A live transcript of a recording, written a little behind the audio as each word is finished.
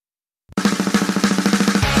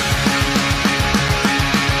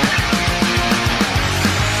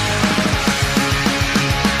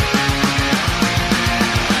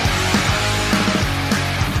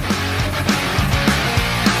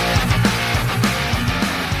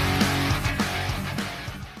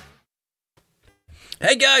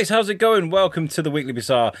Hey guys, how's it going? Welcome to the Weekly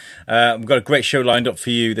Bazaar. We've got a great show lined up for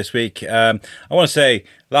you this week. I want to say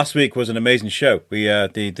last week was an amazing show. We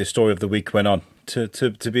the story of the week went on to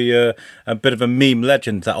be a bit of a meme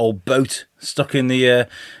legend. That old boat stuck in the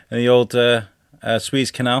old Suez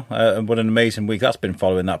Canal. What an amazing week that's been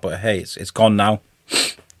following that. But hey, it's gone now.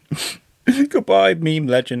 Goodbye, meme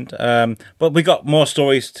legend. But we got more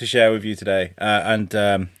stories to share with you today,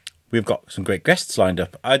 and we've got some great guests lined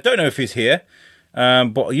up. I don't know if he's here.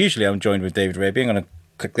 But usually I'm joined with David Raby. I'm going to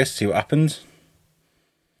click this, see what happens.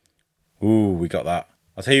 Ooh, we got that.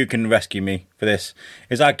 I'll tell you who can rescue me for this.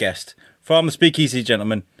 Is our guest from the Speakeasy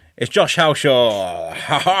Gentleman. It's Josh Howshaw.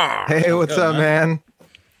 Hey, what's up, man?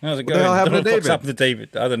 How's it What going? the hell happened to What's David? happened to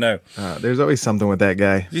David? I don't know. There's always something with that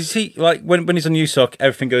guy. You see, like when he's on USOC,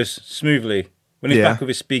 everything goes smoothly. When he's back with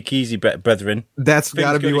his Speakeasy brethren, That's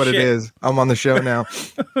got to things be go what to it shit. is. I'm on the show now.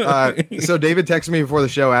 So David texted me before the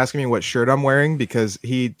show asking me what shirt I'm wearing because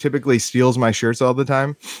he typically steals my shirts all the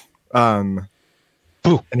time. And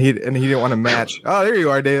he didn't want to match. Oh, there you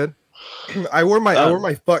are, David. I wore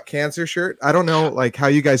my fuck cancer shirt. I don't know like how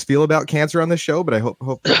you guys feel about cancer on the show, but I hope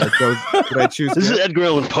that I choose. This is good. Edgar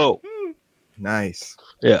Allan Poe. Nice.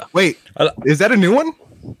 Yeah. Wait, is that a new one?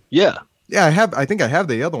 Yeah. Yeah, I think I have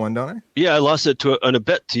the other one, don't I? Yeah, I lost it on a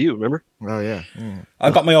bet to you, remember? Oh yeah. I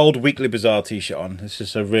got my old Weekly Bazaar t-shirt on. This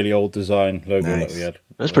is a really old design logo that Nice. we had.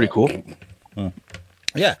 That's pretty cool.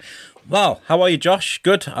 Yeah. Well, how are you, Josh?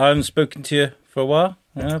 Good. I haven't spoken to you for a while.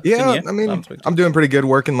 Yeah, Seen you. I mean, haven't spoken to I'm doing pretty good,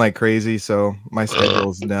 working like crazy, so my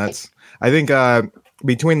schedule's nuts. I think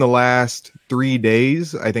between the last 3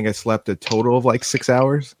 days, I think I slept a total of like 6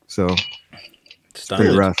 hours, so you. it's Standard.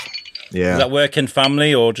 pretty rough. Is Yeah, that work and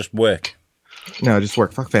family or just work? no, just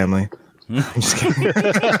work. Fuck family. I'm just kidding.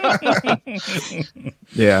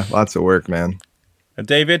 Yeah, lots of work, man.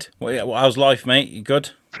 David, how's life, mate? You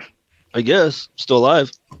good? I guess. Still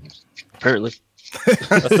alive. Apparently.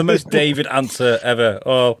 That's the most David answer ever.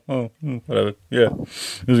 Whatever. Yeah.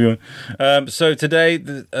 How's it going? So today,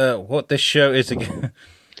 what this show is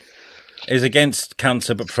is against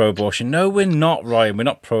cancer but pro-abortion. No, we're not, Ryan. We're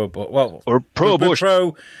not pro-abortion. Well, Or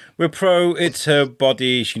pro-abortion. We're pro. It's her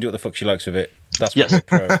body. She can do what the fuck she likes with it. That's what Yes.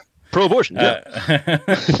 we're pro. Pro-abortion. Yeah.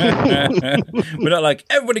 We're not like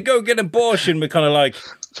everybody go get an abortion. We're kind of like,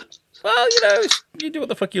 well, you do what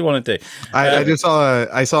the fuck you want to do. I just saw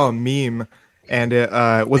a meme, and it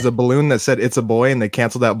was a balloon that said "It's a boy," and they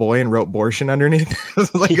canceled that boy and wrote "abortion" underneath. It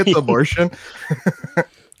was like it's abortion.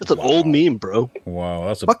 That's an old meme, bro. Wow,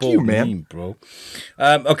 that's a Fuck bold you, man. meme, bro.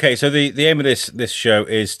 Okay, so the aim of this show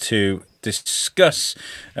is to discuss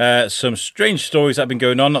some strange stories that have been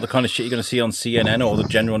going on, not the kind of shit you're going to see on CNN or the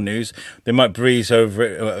general news. They might breeze over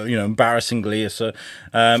it, embarrassingly. Or so.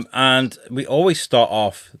 And we always start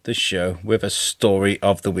off the show with a story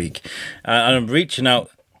of the week. And I'm reaching out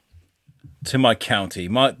to my county,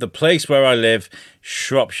 the place where I live,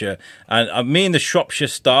 Shropshire. And me and the Shropshire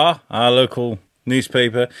Star, our local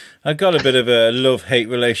newspaper, I got a bit of a love-hate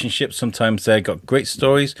relationship. Sometimes they got great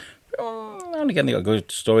stories. And again, they got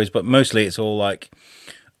good stories, but mostly it's all like,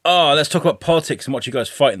 oh, let's talk about politics and watch you guys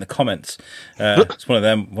fight in the comments. It's one of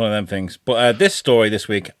them things. But this story this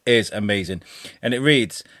week is amazing. And it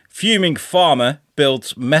reads, fuming farmer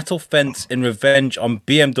builds metal fence in revenge on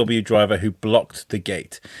BMW driver who blocked the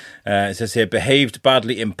gate. It says here, behaved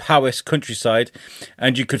badly in Powys countryside,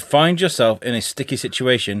 and you could find yourself in a sticky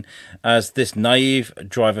situation as this naive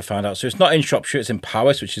driver found out. So it's not in Shropshire, it's in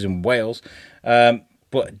Powys, which is in Wales.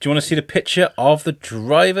 But do you want to see the picture of the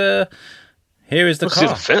driver? Here is the Let's see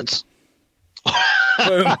car. the fence.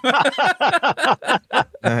 Boom.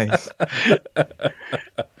 Nice.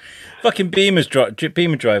 Fucking Beamer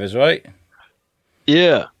drivers, right?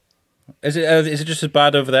 Yeah. Is it just as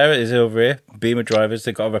bad over there as it over here? Beamer drivers,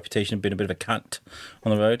 they've got a reputation of being a bit of a cunt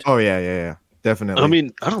on the road. Oh yeah, definitely. I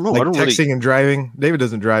mean, I don't know. Like I don't texting really. and driving. David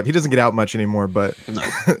doesn't drive. He doesn't get out much anymore, but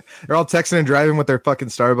they're all texting and driving with their fucking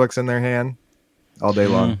Starbucks in their hand all day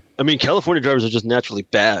long. I mean, California drivers are just naturally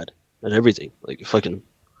bad at everything. Like fucking.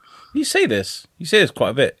 You say this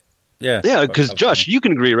quite a bit. Yeah. Yeah, because Josh, you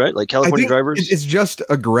can agree, right? Like I California think drivers. it's just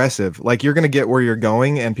aggressive. Like you're gonna get where you're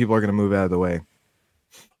going, and people are gonna move out of the way.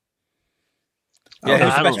 Yeah,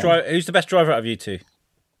 I don't know. who's the best driver out of you two?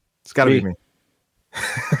 It's got to be Me. me.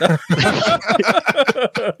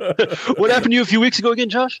 What happened to you a few weeks ago again,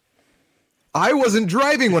 Josh? I wasn't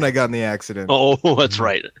driving when I got in the accident. Oh, that's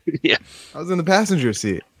right. Yeah. I was in the passenger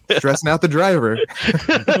seat, stressing out the driver.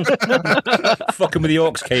 Fucking with the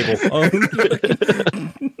aux cable. Oh.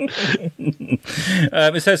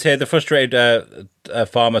 It says here the frustrated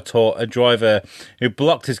farmer taught a driver who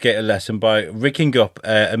blocked his gated lesson by rigging up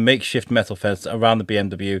a makeshift metal fence around the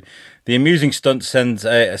BMW. The amusing stunt sends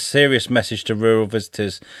a serious message to rural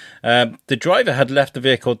visitors. The driver had left the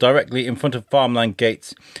vehicle directly in front of farmland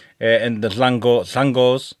gates in the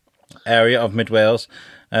Llangors area of Mid Wales.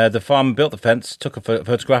 The farmer built the fence, took a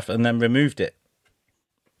photograph, and then removed it.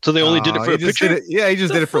 So they only did it for a picture? He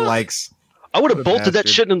just did it for likes. I would have bolted that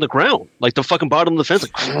shit in the ground, like the fucking bottom of the fence.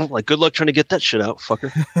 Like, good luck trying to get that shit out,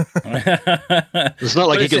 fucker. It's not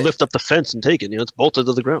like you can lift up the fence and take it. It's bolted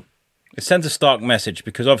to the ground. It sends a stark message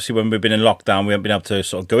because obviously when we've been in lockdown, we haven't been able to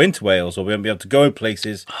sort of go into Wales, or we haven't been able to go in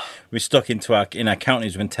places. We're stuck in our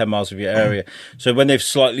counties within 10 miles of your area. So when they've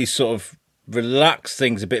slightly sort of relaxed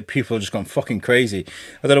things a bit, people have just gone fucking crazy.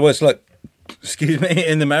 I don't know what it's like. Excuse me,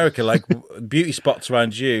 in America, like beauty spots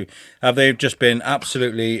around you, have they just been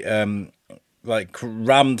absolutely like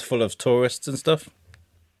rammed full of tourists and stuff?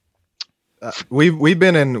 We've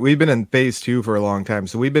been in phase 2 for a long time,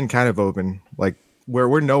 so we've been kind of open. Like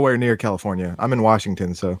we're nowhere near California. I'm in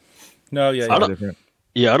Washington, so no, yeah, different.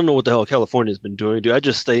 Yeah, I don't know what the hell California's been doing, dude. I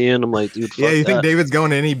just stay in. I'm like, dude, fuck you think that. David's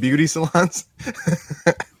going to any beauty salons?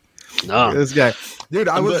 No, this guy, dude.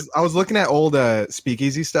 I was looking at old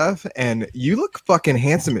speakeasy stuff, and you look fucking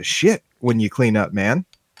handsome as shit when you clean up, man.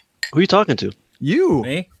 Who are you talking to? You?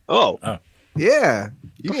 Me? Oh, yeah.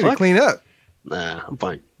 You need to clean up. Nah, I'm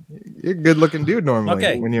fine. You're a good looking dude normally.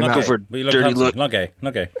 Okay, when you're not not. good for dirty look. Not gay.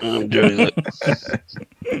 Dirty look.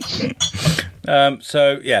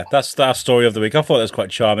 So yeah, that's our story of the week. I thought that was quite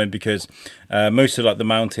charming because most of like the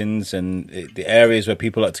mountains and the areas where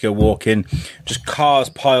people like to go walking, just cars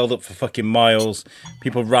piled up for fucking miles,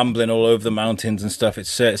 people rambling all over the mountains and stuff.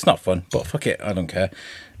 It's not fun, but fuck it, I don't care.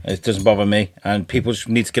 It doesn't bother me, and people just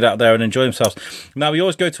need to get out there and enjoy themselves. Now we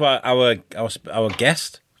always go to our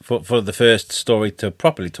guest for the first story to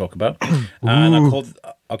properly talk about, and I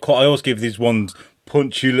always give these ones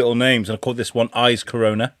punchy little names, and I call this one Eyes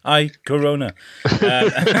Corona. Eye Corona.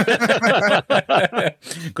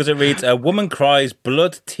 Because it reads, a woman cries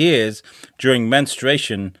blood tears during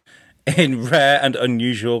menstruation in rare and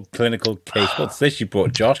unusual clinical case. What's this you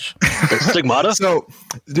brought, Josh? Stigmata? So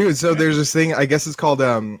there's this thing, I guess it's called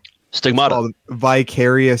Stigmata. called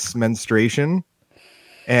vicarious menstruation.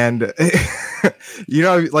 And you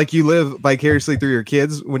know, like you live vicariously through your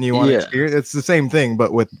kids when you want to experience. It's the same thing,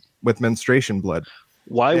 but with menstruation blood.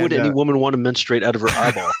 Why would any woman want to menstruate out of her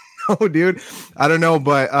eyeball? Oh, dude, I don't know,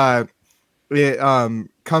 but it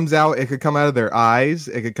comes out. It could come out of their eyes.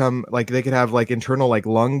 It could come like they could have like internal like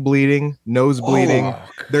lung bleeding, nose bleeding.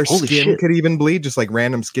 Their skin could even bleed, just like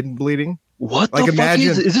random skin bleeding. What like the fuck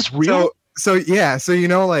is this real? So yeah, so you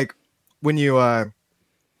know, like when you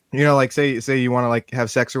you know, like say you want to like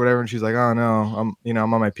have sex or whatever, and she's like, "Oh no,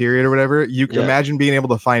 I'm on my period or whatever." You can imagine being able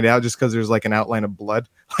to find out just because there's like an outline of blood,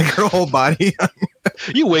 like her whole body.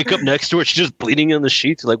 You wake up next to her, she's just bleeding in the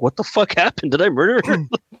sheets. You're like, what the fuck happened? Did I murder her?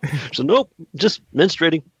 So nope, just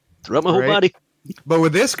menstruating throughout my whole body. But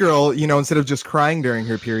with this girl, you know, instead of just crying during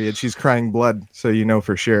her period, she's crying blood. So you know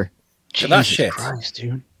for sure. That shit, Christ,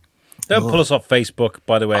 dude. Don't pull us off Facebook,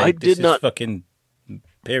 by the way. I this did not. Is fucking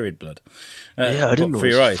period blood. Yeah, I didn't know for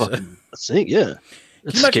your eyes. A thing. Yeah,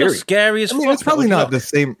 it's scary. Scary as fuck. It's probably not the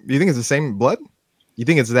same. You think it's the same blood? You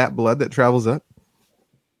think it's that blood that travels up?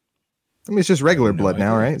 I mean, it's just regular blood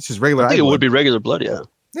now, right? It's just regular. I think it would be regular blood. Yeah,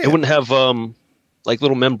 it wouldn't have like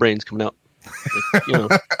little membranes coming out. Like, you know.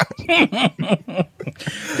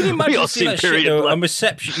 Can you imagine seeing that shit though, on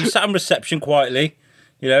reception? You sat on reception quietly,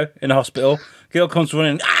 you know, in a hospital. Girl comes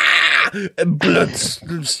running, blood's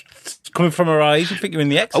coming from her eyes. You think you're in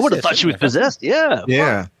The Exorcist? I would have thought she was possessed. Yeah.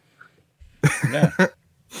 Yeah. Yeah.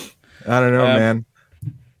 I don't know, man.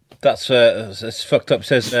 That's fucked up. It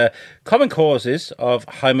says common causes of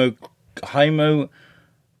hemolasia.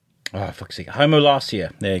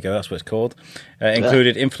 There you go. That's what it's called.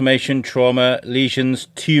 Included inflammation, trauma, lesions,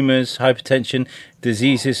 tumors, hypertension,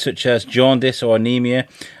 diseases such as jaundice or anemia,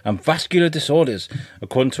 and vascular disorders,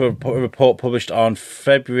 according to a report published on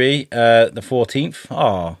February the 14th.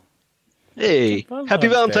 Oh. Hey, happy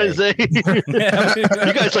Valentine's Day. You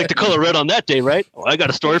guys like the color red on that day, right? Well, I got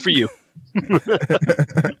a story for you.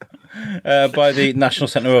 By the National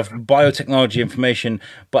Centre of Biotechnology Information.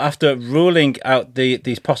 But after ruling out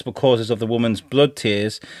these possible causes of the woman's blood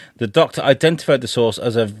tears, the doctor identified the source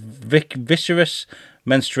as a viscerous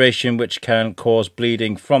menstruation, which can cause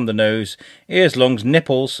bleeding from the nose, ears, lungs,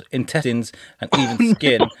 nipples, intestines, and even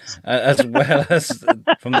skin, as well as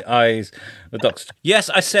from the eyes. The doctor. Yes,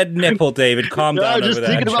 I said nipple, David. Calm down. I'm just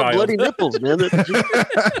thinking about bloody nipples, man.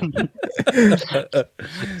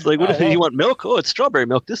 It's like, what if you want milk? Oh, it's strawberry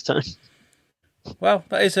milk this time. Well,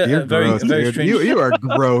 that is a very gross, strange. You are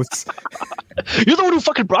gross. You're the one who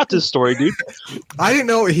fucking brought this story, dude. I didn't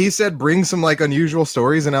know. He said bring some like unusual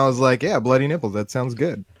stories, and I was like, yeah, bloody nipples. That sounds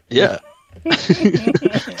good. Yeah.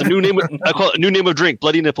 It's a new name. I call it a new name of drink.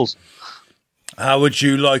 Bloody nipples. How would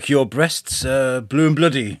you like your breasts blue and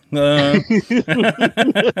bloody? Bitten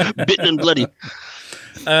and bloody.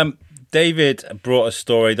 David brought a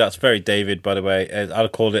story that's very David, by the way. I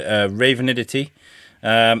called it Ravenidity.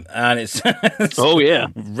 And it's oh yeah,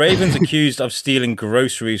 Ravens accused of stealing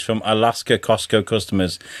groceries from Alaska Costco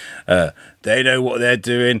customers. They know what they're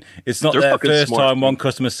doing. It's not their first smart, time. One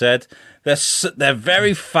customer said they're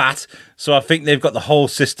very fat, so I think they've got the whole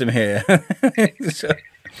system here.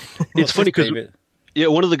 It's funny because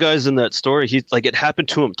one of the guys in that story, he's like, it happened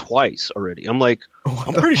to him twice already. I'm like,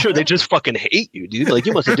 I'm pretty sure they just fucking hate you, dude. Like,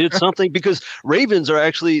 you must have did something, because ravens are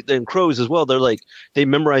actually, and crows as well, they're like, they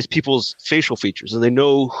memorize people's facial features and they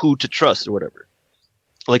know who to trust or whatever.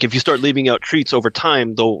 Like, if you start leaving out treats over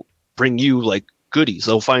time, they'll bring you like goodies.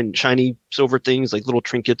 They'll find shiny silver things, like little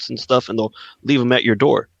trinkets and stuff, and they'll leave them at your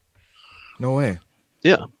door. No way.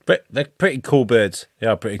 Yeah. But they're pretty cool birds. They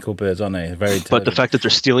are pretty cool birds, aren't they? Very intelligent. But the fact that they're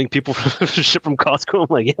stealing people from shit from Costco, I'm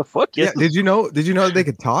like, yeah, fuck yeah. Did you know that they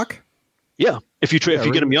could talk? Yeah. If you if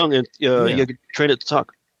you get them young, and you can train it to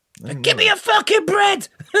talk. Give me a fucking bread.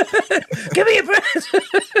 Give me a bread.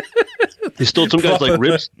 They stole some guys like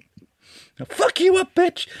ribs. Fuck you up,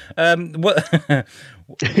 bitch.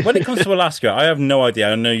 When it comes to Alaska, I have no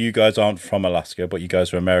idea. I know you guys aren't from Alaska, but you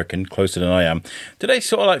guys are American, closer than I am. Do they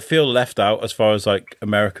sort of like feel left out as far as like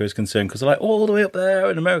America is concerned? Because they're like all the way up there,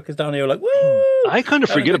 and America's down here, like woo. I kind of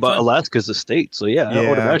forget about Alaska as a state, so yeah, I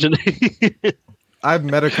would imagine. I've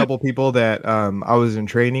met a couple people that I was in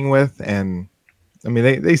training with, and I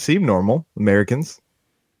mean they seem normal Americans,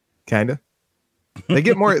 kind of. They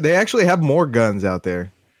get more. They actually have more guns out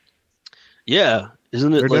there. Yeah.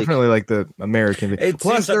 Isn't it? They're definitely like the American.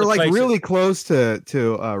 Plus, they're like really close to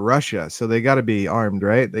Russia, so they got to be armed,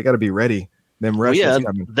 right? They got to be ready. Them Russians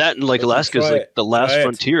coming. That and like Alaska is like the last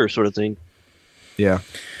frontier sort of thing. Yeah.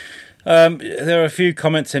 There are a few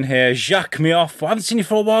comments in here. Jacques me off. I haven't seen you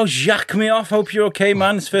for a while. Jacques me off. Hope you're okay,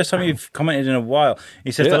 man. It's the first time you've commented in a while.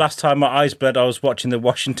 He says the last time my eyes bled, I was watching the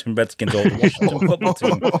Washington Redskins or the Washington football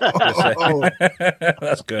team.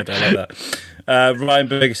 That's good. I like that. Ryan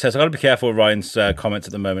Berger says, I've got to be careful with Ryan's comments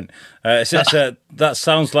at the moment. It says, that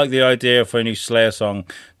sounds like the idea for a new Slayer song,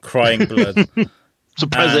 Crying Blood.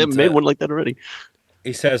 Surprised they haven't made one like that already.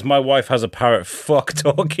 He says, my wife has a parrot. Fuck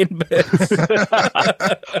talking birds.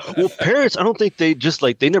 Well, parrots, I don't think they just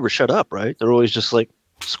like, they never shut up, right? They're always just like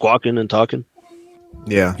squawking and talking.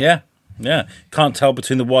 Yeah. Yeah. Can't tell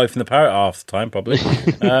between the wife and the parrot half the time, probably.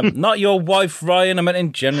 Not your wife, Ryan. I meant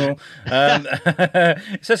in general.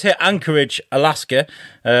 It says here, Anchorage, Alaska.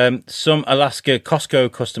 Some Alaska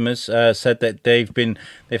Costco customers said that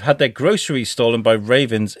they've had their groceries stolen by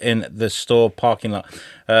ravens in the store parking lot.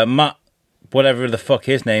 Matt, whatever the fuck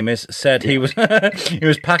his name is, said he was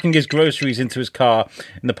packing his groceries into his car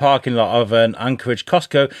in the parking lot of an Anchorage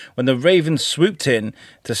Costco when the ravens swooped in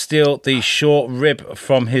to steal the short rib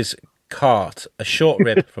from his cart. A short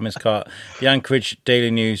rib from his cart. The Anchorage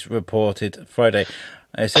Daily News reported Friday.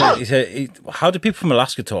 He said, how do people from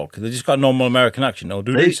Alaska talk? They just got a normal American accent. Or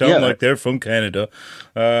do they sound like they're from Canada?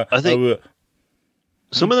 I think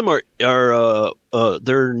some of them are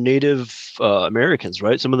they're Native Americans,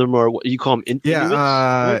 right? Some of them are what you call them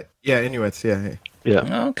Inuits. Inuits. Yeah.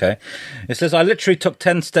 Oh, okay. It says, I literally took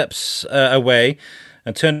 10 steps away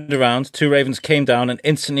and turned around. Two ravens came down and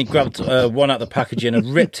instantly grabbed one out of the packaging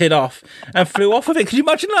and ripped it off and flew off with it. Could you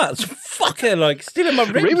imagine that? It's fucking like stealing my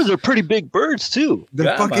ribs. Ravens are pretty big birds too.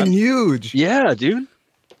 They're fucking huge. Yeah, dude.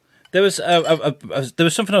 There was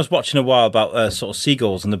something I was watching a while about sort of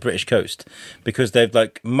seagulls on the British coast, because they've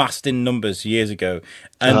like massed in numbers years ago,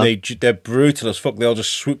 and they're brutal as fuck. They'll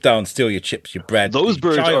just swoop down and steal your chips, your bread. Those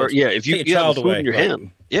birds are if you have food in your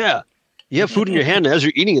hand, you have food in your hand, and as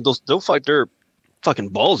you're eating it, they'll fight. They're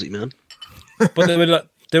fucking ballsy, man. But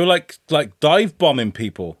they were like dive bombing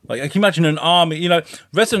people. Like, can you imagine an army? You know,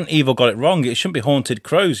 Resident Evil got it wrong. It shouldn't be haunted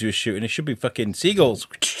crows you were shooting. It should be fucking seagulls.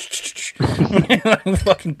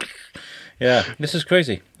 Fucking, yeah, this is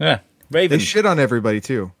crazy. Yeah, ravens. They shit on everybody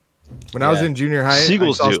too. When I was in junior high,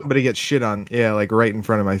 Seagulls I saw do. somebody get shit on. Yeah, like right in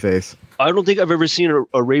front of my face. I don't think I've ever seen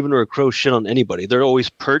a raven or a crow shit on anybody. They're always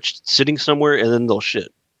perched, sitting somewhere, and then they'll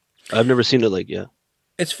shit. I've never seen it like,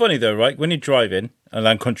 It's funny though, right? When you drive in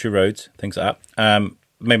along country roads, things like that.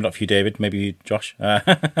 Maybe not for you, David. Maybe you, Josh,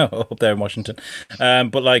 up there in Washington.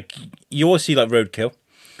 But like, you always see like roadkill.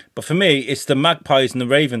 But for me, it's the magpies and the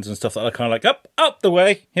ravens and stuff that are kind of like up the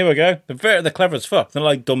way. Here we go. They're clever as fuck. They're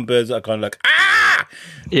like dumb birds that are kind of like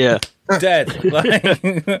yeah. dead.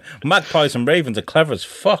 Like, magpies and ravens are clever as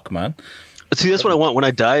fuck, man. See, that's what I want when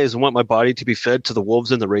I die. Is I want my body to be fed to the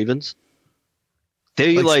wolves and the ravens.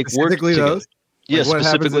 They like work specifically together. those. Yeah, Like,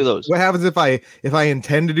 specifically those. What happens if I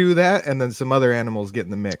intend to do that and then some other animals get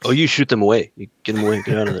in the mix? Oh, you shoot them away. You get them away.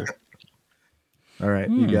 Get out of there. All right,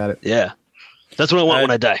 you got it. Yeah, that's what I want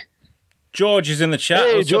when I die. George is in the chat.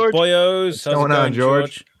 Hey, What's George. up, boyos? How's it going on,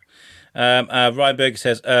 George? Reinberg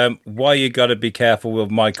says, why you got to be careful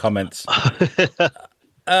with my comments?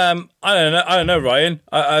 I don't know, Ryan.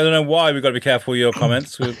 I don't know why we got to be careful with your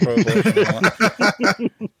comments. With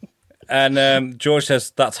and George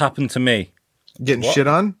says, that's happened to me. Getting shit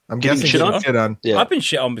on? I'm Getting guessing shit getting on? shit on. Yeah. I've been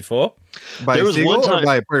shit on before. By There a was seagull one time- or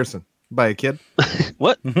by a person? By a kid?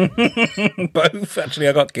 What? Both. Actually,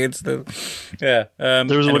 I got kids too. Yeah. There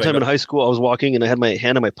was one anyway, time in look, high school I was walking and I had my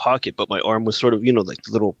hand in my pocket, but my arm was sort of, like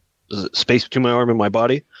the little space between my arm and my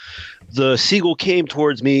body. The seagull came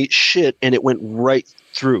towards me, shit, and it went right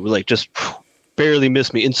through, like just barely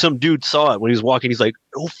missed me. And some dude saw it when he was walking. He's like,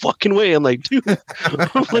 "No fucking way!" I'm like, "Dude," I'm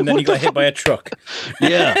like, and then you "What the got hit by a truck.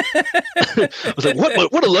 Yeah. I was like,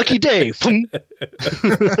 what a lucky day.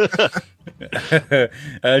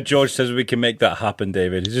 George says we can make that happen,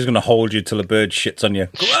 David. He's just going to hold you till a bird shits on you.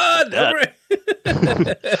 Come on, hurry.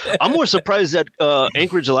 I'm more surprised that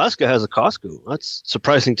Anchorage, Alaska has a Costco. That's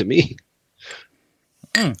surprising to me.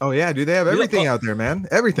 Oh yeah, dude, they have everything out there, man.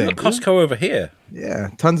 Everything. Got Costco over here. Yeah,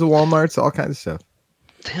 tons of Walmarts, all kinds of stuff.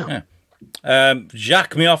 Damn. Yeah.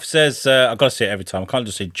 Jack Me Off says, I've got to say it every time. I can't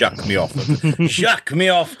just say Jack Me Off. Jack Me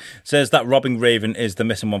Off says that robbing raven is the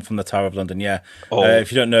missing one from the Tower of London. Yeah. Oh.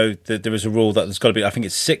 If you don't know, there is a rule that there's got to be, I think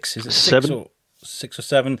it's 6. Is it 6 7? 6 or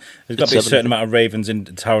 7? There's got to be a 7. certain amount of ravens in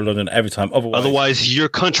the Tower of London every time. Otherwise, your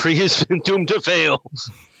country is doomed to fail.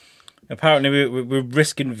 Apparently, we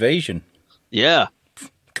risk invasion. Yeah.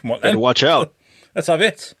 Come on, Better then. watch out. Let's have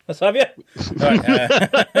it. Let's have it.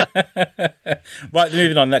 Right,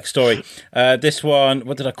 moving on. Next story. This one,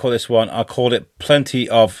 what did I call this one? I called it Plenty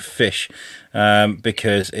of Fish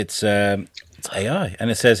because it's AI. And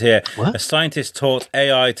it says here, What? a scientist taught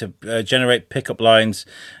AI to generate pickup lines.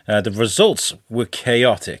 The results were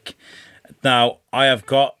chaotic. Now, I have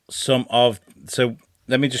got some of... So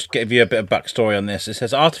let me just give you a bit of backstory on this. It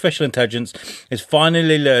says artificial intelligence is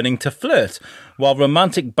finally learning to flirt, while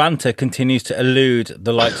romantic banter continues to elude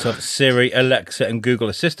the likes of Siri, Alexa, and Google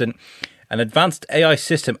Assistant. An advanced AI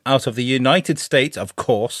system out of the United States, of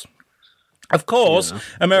course. Yeah,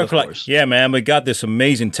 America, of like, course. yeah, man, we got this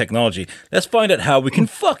amazing technology. Let's find out how we can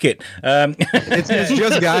fuck it.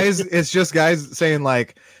 It's just guys saying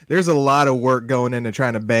like, there's a lot of work going into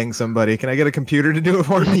trying to bang somebody. Can I get a computer to do it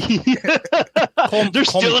for me? They're call me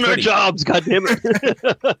stealing our pretty. jobs,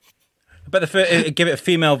 goddammit. But give it a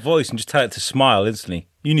female voice and just tell it to smile instantly.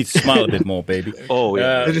 You need to smile a bit more, baby. Oh,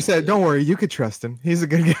 yeah. I just said, don't worry, you could trust him. He's a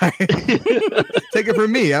good guy. Take it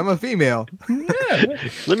from me. I'm a female.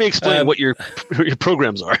 Let me explain what your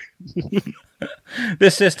programs are.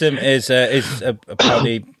 This system is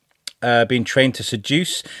apparently being trained to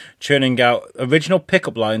seduce, churning out original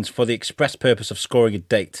pickup lines for the express purpose of scoring a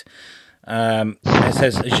date. It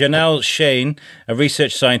says Janelle Shane, a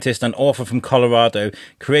research scientist and author from Colorado,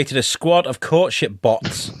 created a squad of courtship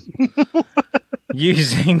bots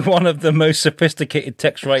using one of the most sophisticated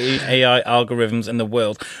text writing AI algorithms in the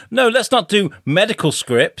world. No, let's not do medical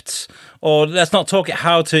scripts, or let's not talk it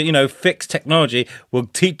how to, fix technology. We'll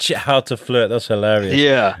teach it how to flirt. That's hilarious.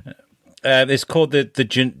 Yeah. It's called the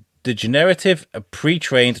Generative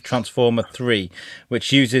Pre-trained Transformer 3,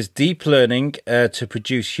 which uses deep learning to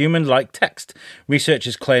produce human-like text.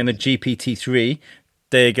 Researchers claim the GPT-3,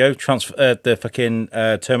 there you go, the fucking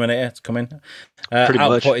Terminator, it's coming. Pretty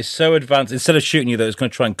output much. is so advanced, instead of shooting you, though, it's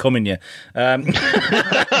going to try and come in you. That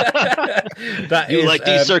You is, like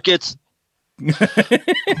these circuits?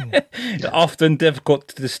 often difficult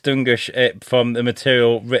to distinguish it from the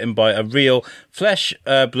material written by a real flesh,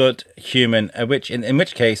 blood human, which in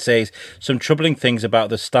which case says some troubling things about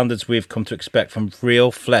the standards we've come to expect from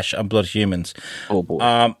real flesh and blood humans. Oh, boy.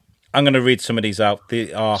 I'm going to read some of these out. So they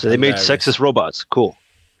made hilarious. sexist robots. Cool.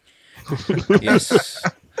 Yes.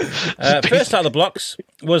 First out of the blocks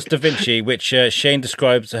was Da Vinci, which Shane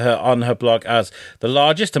describes her on her blog as the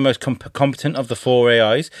largest and most competent of the four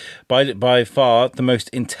AIs, by far the most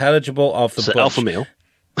intelligible of the bunch. Alpha male.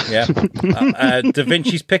 Yeah. Da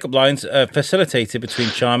Vinci's pickup lines are facilitated between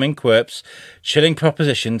charming quirps, chilling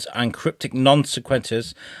propositions, and cryptic non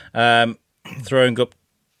sequenters, throwing up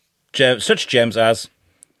such gems as,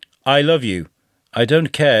 I love you. I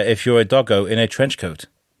don't care if you're a doggo in a trench coat.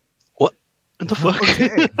 What the fuck?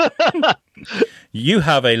 Okay. You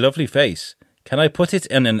have a lovely face. Can I put it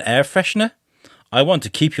in an air freshener? I want to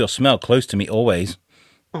keep your smell close to me always.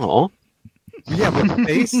 Oh. Yeah, but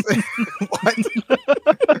face? What?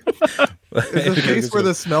 Is the face where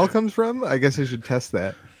the smell comes from? I guess I should test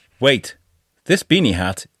that. Wait, this beanie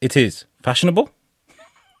hat, it is fashionable?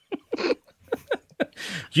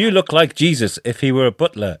 You look like Jesus if he were a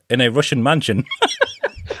butler in a Russian mansion.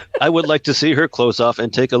 I would like to see her close off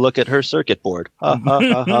and take a look at her circuit board. Ha, ha,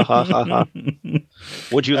 ha, ha, ha, ha, ha.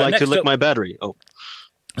 Would you like to lick my battery? Oh.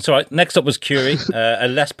 It's all right. Next up was Curie, a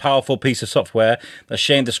less powerful piece of software that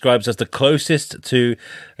Shane describes as the closest to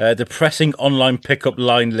depressing online pickup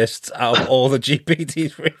line lists out of all the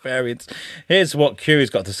GPT-3 variants. Here's what Curie's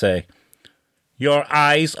got to say. Your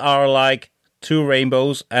eyes are like two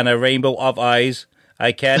rainbows and a rainbow of eyes.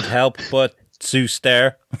 I can't help but to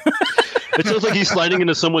stare. It sounds like he's sliding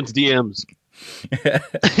into someone's DMs.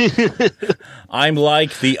 I'm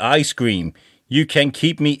like the ice cream. You can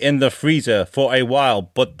keep me in the freezer for a while,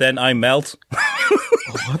 but then I melt.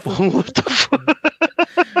 What the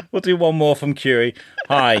fuck? We'll do one more from Curie.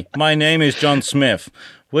 Hi, my name is John Smith.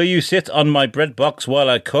 Will you sit on my bread box while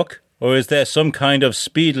I cook? Or is there some kind of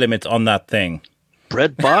speed limit on that thing?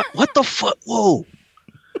 Bread box? What the fuck? Whoa.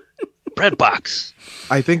 Bread box.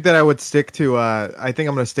 I think that I would stick to, I think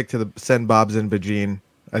I'm going to stick to the send Bob's and Vagine.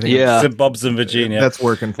 I think Yeah. Bob's and Virginia. that's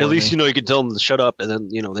working for At least me. you can tell them to shut up, and then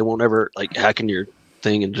they won't ever like hack in your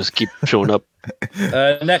thing and just keep showing up.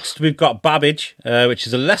 Next, we've got Babbage, which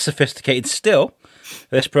is a less sophisticated still.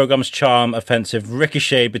 This program's charm offensive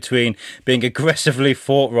ricochet between being aggressively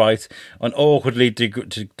forthright and awkwardly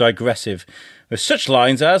digressive, with such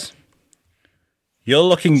lines as, "You're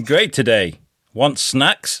looking great today. Want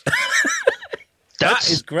snacks?" That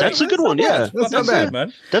is great. That's a good one. Yeah, That's not bad. Good,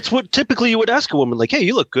 man. that's what typically you would ask a woman. Like, hey,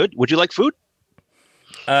 you look good. Would you like food?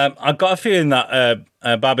 I've got a feeling that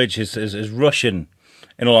Babbage is Russian,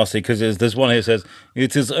 in all honesty, because there's one here that says,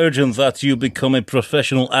 "It is urgent that you become a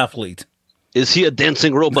professional athlete." Is he a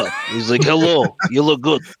dancing robot? He's like, hello, you look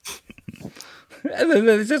good. And then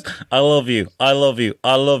it says, I love you, I love you,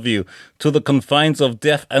 I love you. To the confines of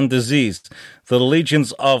death and disease, the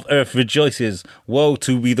legions of earth rejoices. Woe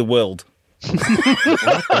to be the world.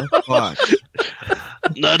 Fuck.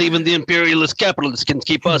 Not even the imperialist capitalists can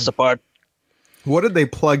keep us apart. What did they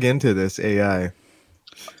plug into this AI?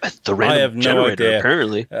 The random I have no generator, idea.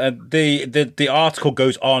 apparently. The article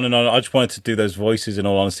goes on and on. I just wanted to do those voices. In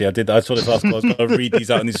all honesty, I saw this article. I was going to read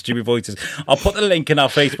these out in these stupid voices. I'll put the link in our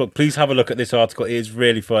Facebook. Please have a look at this article. It is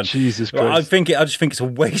really fun. Jesus Christ. I just think it's a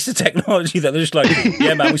waste of technology that they're just like,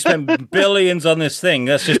 yeah, man, we spent billions on this thing.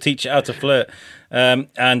 Let's just teach it how to flirt. And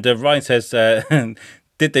Ryan says,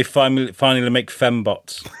 did they finally make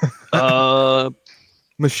fembots?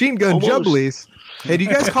 Machine gun Almost. jubblies. Hey, do you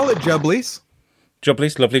guys call it jubblies?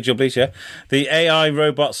 Jubblies, lovely jubblies, yeah. The AI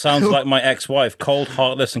robot sounds like my ex-wife, cold,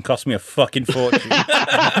 heartless, and cost me a fucking fortune.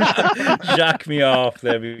 Jack me off.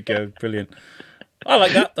 There we go. Brilliant. I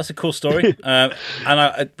like that. That's a cool story. And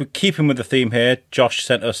we're keeping with the theme here. Josh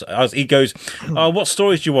sent us, as he goes, what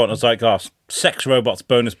stories do you want? I was like, sex robots,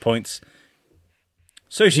 bonus points.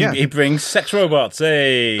 So he brings sex robots.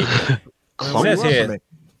 Hey. It says here,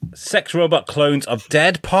 sex robot clones of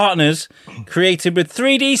dead partners created with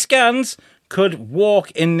 3D scans could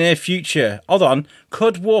walk in their future. Hold on.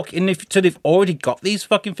 Could walk in the future. So they've already got these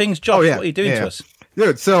fucking things. Josh, what are you doing to us?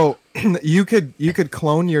 Dude, so you could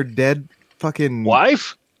clone your dead fucking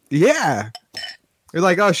Wife? Yeah. You're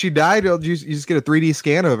like, oh, she died. You just get a 3D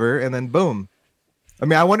scan of her, and then boom. I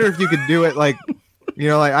mean, I wonder if you could do it like,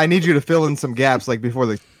 like I need you to fill in some gaps, like before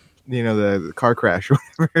the car crash or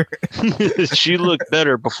whatever. She looked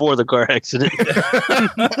better before the car accident.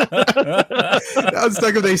 I was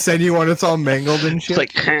like, if they send you one, it's all mangled and shit.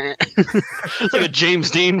 It's like a James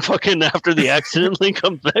Dean fucking after the accident link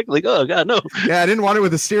comes back. Like, oh god, no. Yeah, I didn't want it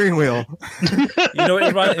with a steering wheel.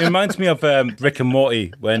 It reminds me of Rick and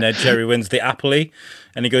Morty when Jerry wins the Appley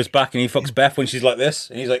and he goes back and he fucks Beth when she's like this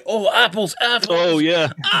and he's like, oh, apples. Oh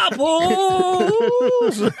yeah, apples.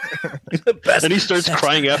 He's the best. And he starts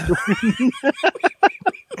crying after.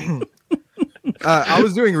 I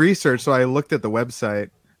was doing research, so I looked at the website.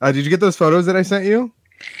 Did you get those photos that I sent you?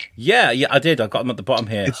 Yeah, I did. I got them at the bottom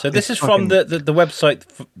here. So this is fucking... from the website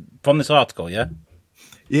from this article, yeah?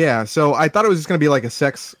 Yeah, so I thought it was just going to be like a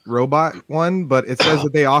sex robot one, but it says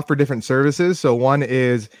that they offer different services. So one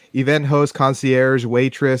is event host, concierge,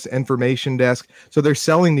 waitress, information desk. So they're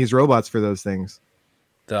selling these robots for those things.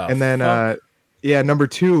 And then, number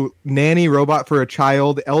 2, nanny robot for a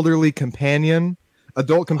child, elderly companion,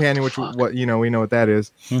 adult companion, which we know what that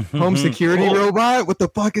is. Home security robot. What the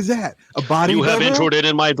fuck is that? A body double? You have intruded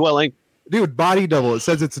in my dwelling. Dude, body double. It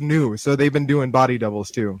says it's new, so they've been doing body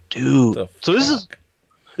doubles too. Dude, so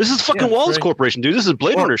this is fucking Wallace Corporation, dude. This is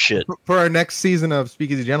Blade Runner shit. For our next season of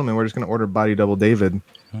Speakeasy Gentlemen, we're just going to order Body Double David.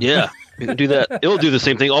 Yeah, we can do that. It'll do the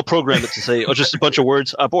same thing. I'll program it to say, just a bunch of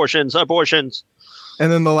words, abortions.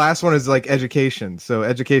 And then the last one is like education. So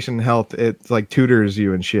education and health, it's like tutors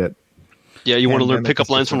you and shit. Yeah, you want to learn pickup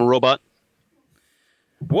lines from a robot?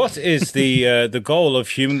 What is the goal of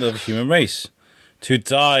human race? To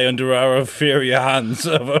die under our inferior hands.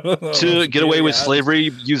 To get away with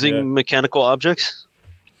slavery using mechanical objects?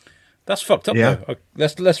 That's fucked up, though.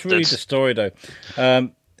 Let's read the story, though. I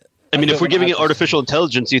mean, if we're giving it artificial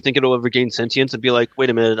intelligence, do you think it'll ever gain sentience and be like, wait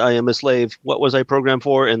a minute, I am a slave. What was I programmed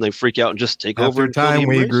for? And they freak out and just take over. After time,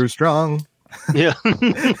 we grew strong. Yeah.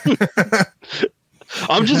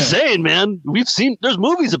 I'm just saying, man. There's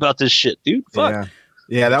movies about this shit, dude. Fuck.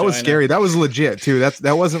 Yeah, that was scary. That was legit, too.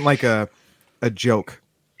 That wasn't like a joke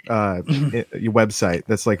website.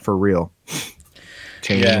 That's like for real.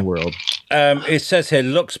 Changing the world. It says here,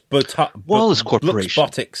 Wallace Corporation.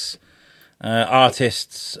 Luxbotics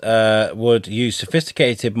artists would use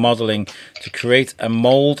sophisticated modeling to create a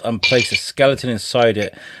mold and place a skeleton inside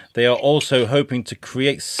it. They are also hoping to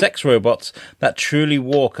create sex robots that truly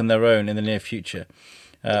walk on their own in the near future.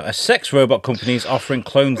 A sex robot company is offering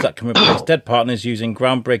clones that can replace dead partners using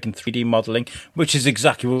groundbreaking 3D modeling, which is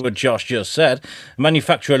exactly what Josh just said.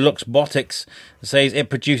 Manufacturer Luxbotics says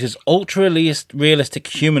it produces ultra-realistic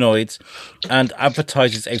humanoids and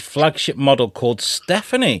advertises a flagship model called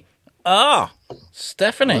Stephanie.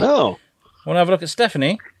 Stephanie. Oh. Want to have a look at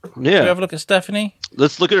Stephanie? Yeah. Can we have a look at Stephanie?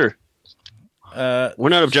 Let's look at her. We're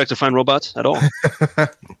not objectifying robots at all.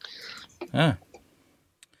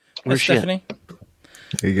 Where's Stephanie?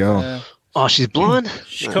 There you go. She's blonde.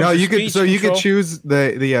 No, you could choose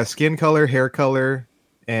the skin color, hair color,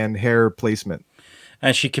 and hair placement.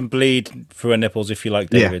 And she can bleed through her nipples if you like,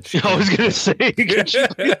 David. Yeah. I was gonna say.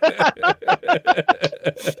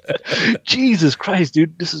 Jesus Christ,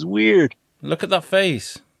 dude, this is weird. Look at that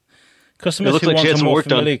face. Customers who want a more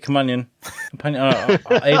familiar companion are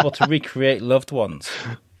able to recreate loved ones.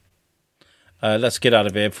 Let's get out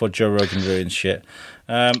of here before Joe Rogan ruins shit.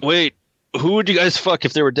 Wait. Who would you guys fuck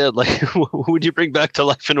if they were dead? Like, who would you bring back to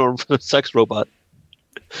life in a sex robot?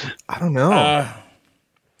 I don't know.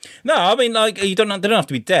 No, I mean, like, they don't have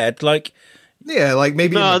to be dead. Like, yeah, like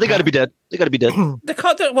maybe. No, they got to be dead. They got to be dead. They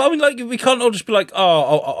can't. Well, I mean, like, we can't all just be like,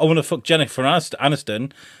 I want to fuck Jennifer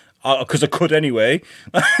Aniston because I could anyway.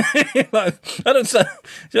 Like, I don't. Do you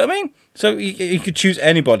know what I mean? So you could choose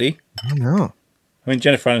anybody. I don't know. I mean,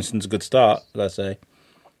 Jennifer Aniston's a good start. Let's say.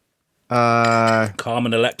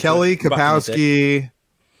 Carmen Electra. Kelly Kapowski.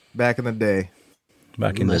 Back in the day.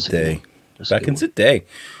 Back in the day.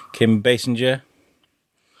 Kim Basinger.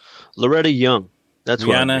 Loretta Young. That's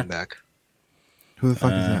what Rihanna. I'm back. Who the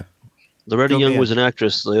fuck is that? Loretta Young was an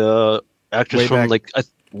actress. The actress from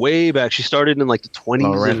way back. She started in like the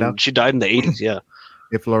 20s and she died in the 80s. Yeah.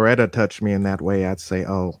 If Loretta touched me in that way, I'd say,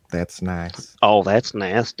 "Oh, that's nice." Oh, that's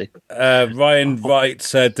nasty. Ryan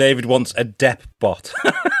writes, David wants a Depp bot.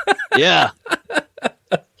 Yeah.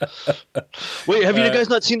 Wait, have you guys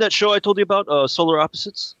not seen that show I told you about, Solar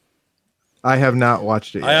Opposites? I have not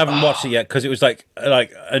watched it yet. I haven't watched it yet because it was like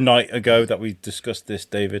a night ago that we discussed this,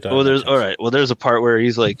 David. There's a part where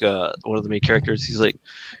he's like one of the main characters. He's like,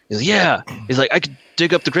 yeah. He's like, I could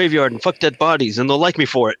dig up the graveyard and fuck dead bodies, and they'll like me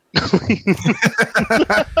for it.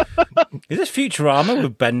 Is this Futurama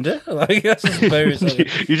with Bender? Like, that's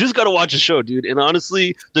you just got to watch the show, dude. And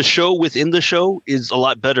honestly, the show within the show is a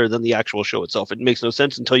lot better than the actual show itself. It makes no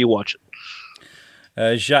sense until you watch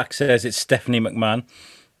it. Jacques says it's Stephanie McMahon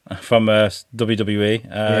from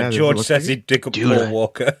WWE. George says he'd dig up Paul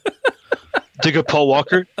Walker. Dig up Paul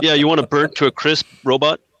Walker? Yeah, you want to burn to a crisp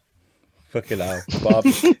robot? Fucking hell, Bob.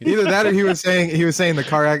 Either that or he was saying the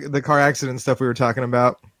car accident stuff we were talking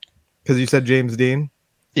about because you said James Dean.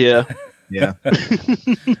 Yeah. Yeah.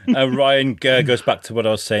 Ryan goes back to what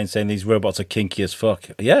I was saying these robots are kinky as fuck.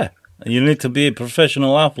 Yeah. You need to be a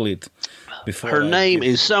professional athlete. Her name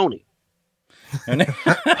is Sony.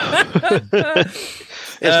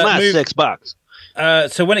 It's my sex box.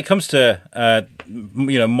 So when it comes to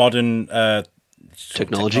modern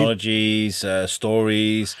technologies,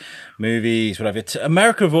 stories, movies, whatever.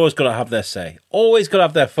 America have always got to have their say. Always got to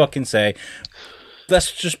have their fucking say.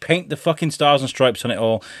 Let's just paint the fucking stars and stripes on it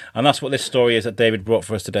all. And that's what this story is that David brought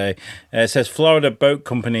for us today. It says Florida Boat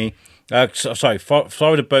Company...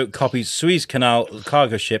 Florida boat copies Suez Canal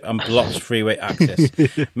cargo ship and blocks freeway access.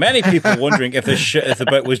 Many people wondering if the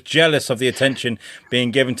boat was jealous of the attention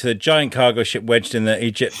being given to the giant cargo ship wedged in the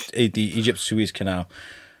Egypt Suez Canal.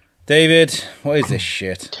 David, what is this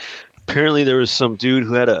shit? Apparently, there was some dude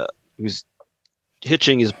who was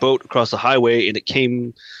hitching his boat across the highway, and it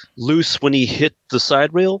came loose when he hit the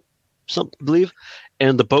side rail, I believe,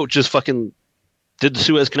 and the boat just fucking did the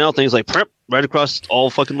Suez Canal thing. It's like right across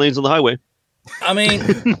all fucking lanes on the highway. I mean,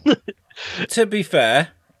 to be fair,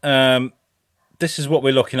 this is what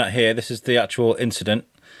we're looking at here. This is the actual incident.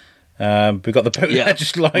 We've got the boat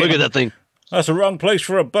just lying. Look at that thing. That's the wrong place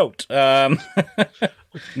for a boat.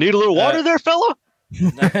 Need a little water there, fella?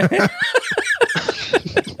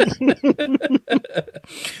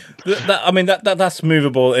 That's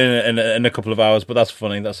movable in a couple of hours, but that's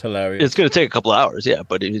funny. That's hilarious. It's going to take a couple of hours,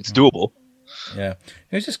 but it's doable. Yeah,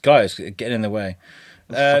 who's this guy who's getting in the way?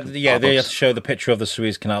 They have to show the picture of the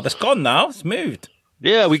Suez Canal. That's gone now. It's moved.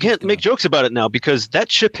 Yeah, we can't make jokes about it now because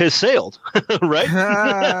that ship has sailed, right?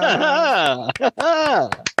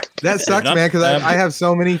 That sucks, man, because I have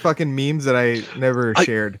so many fucking memes that I never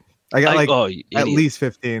shared. I got at least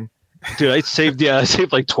 15. Dude, I saved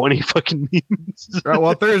like 20 fucking memes. Right,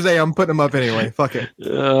 well, Thursday I'm putting them up anyway. Fuck it.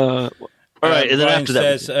 All right, and then Ryan after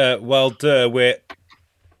that, says,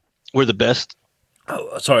 we're the best.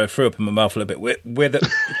 Oh, sorry, I threw up in my mouth a little bit. We're the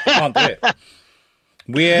can't do it.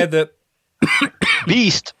 We're the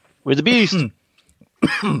beast. We're the beast.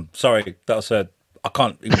 Sorry, that's I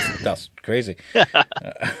can't. That's crazy.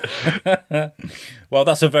 Well,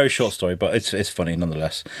 that's a very short story, but it's funny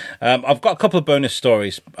nonetheless. I've got a couple of bonus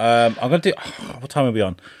stories. I'm gonna do. What time are we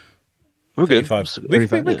on? We're good. We're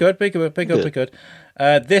good.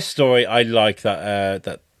 This story I like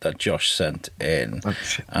that Josh sent in.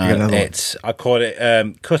 I call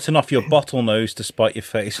it cutting off your bottlenose to spite your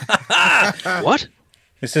face. What?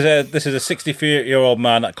 This is a 63-year-old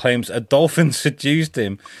man that claims a dolphin seduced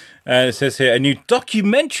him. It says here, a new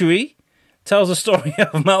documentary tells the story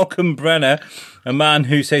of Malcolm Brenner, a man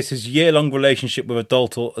who says his year-long relationship with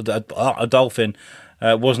a dolphin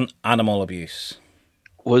wasn't animal abuse.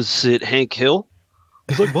 Was it Hank Hill?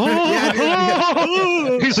 He's like,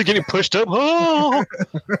 he's like getting pushed up. What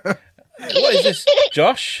is this,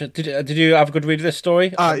 Josh? Did you have a good read of this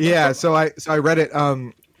story? Yeah. So I read it.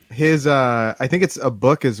 His I think it's a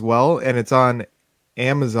book as well, and it's on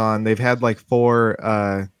Amazon. They've had like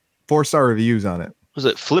 4-star reviews on it. Was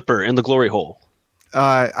it Flipper in the Glory Hole?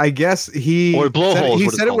 I guess he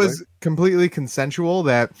said it was completely consensual.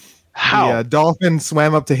 That the dolphin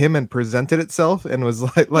swam up to him and presented itself and was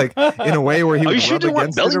like in a way where he would rub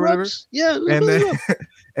against it or whatever. Yeah.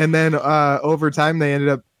 And then over time they ended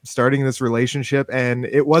up starting this relationship, and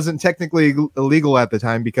it wasn't technically illegal at the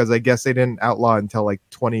time because I guess they didn't outlaw until like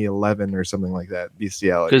 2011 or something like that.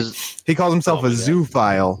 Bestiality. He calls himself a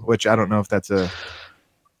zoophile, which I don't know if it's a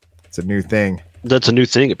new thing. That's a new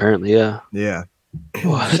thing, apparently. Yeah. Yeah.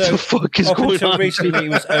 What the fuck is going on? Recently, it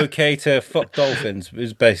was okay to fuck dolphins.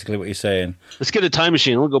 Is basically what you're saying. Let's get a time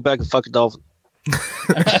machine. We'll go back and fuck a dolphin.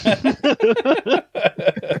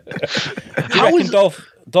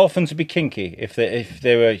 Dolphins would be kinky if they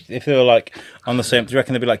were like on the same? Do you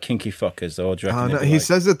reckon they'd be like kinky fuckers? Or do you reckon he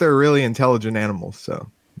says that they're really intelligent animals, so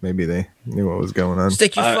maybe they knew what was going on.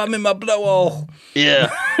 Stick your thumb in my blowhole. Yeah.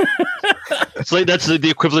 It's like that's the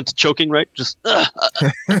equivalent to choking, right? Just.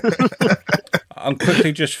 I'm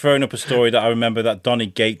quickly just throwing up a story that I remember that Donny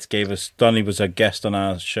Gates gave us. Donny was a guest on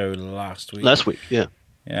our show last week. Yeah.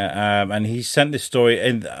 Yeah, and he sent this story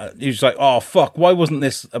in. He was like, "Oh fuck, why wasn't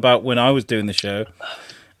this about when I was doing the show?"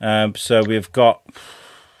 So we've got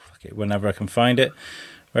whenever I can find it.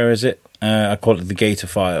 Where is it? I call it the Gator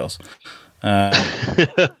Files.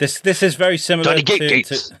 This is very similar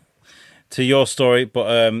to your story,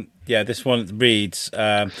 but this one reads: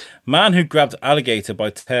 man who grabbed alligator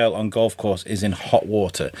by tail on golf course is in hot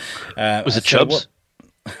water. Was it Chubbs?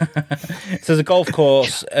 It says a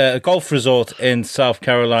golf resort in South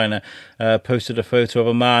Carolina posted a photo of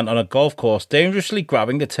a man on a golf course dangerously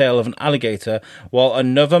grabbing the tail of an alligator while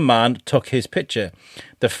another man took his picture.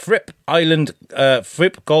 The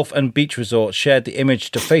Fripp Golf and Beach Resort shared the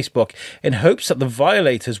image to Facebook in hopes that the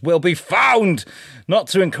violators will be found. Not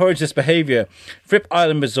to encourage this behaviour, Fripp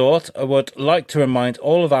Island Resort would like to remind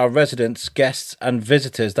all of our residents, guests and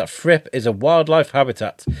visitors that Fripp is a wildlife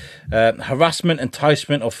habitat. Harassment,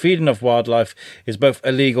 enticement or feeding of wildlife is both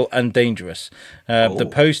illegal and dangerous. The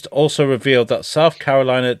post also revealed that South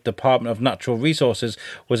Carolina Department of Natural Resources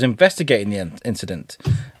was investigating the incident.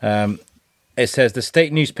 It says the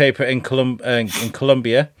state newspaper in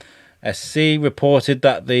Columbia, SC, reported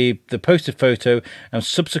that the posted photo and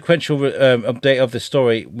subsequent update of the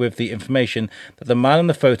story with the information that the man in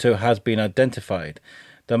the photo has been identified.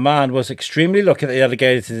 The man was extremely lucky that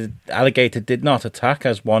the alligator did not attack,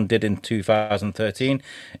 as one did in 2013.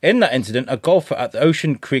 In that incident, a golfer at the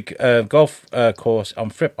Ocean Creek golf course on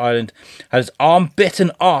Fripp Island had his arm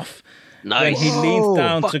bitten off when he leaned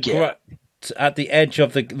down at the edge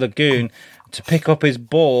of the lagoon to pick up his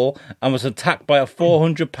ball and was attacked by a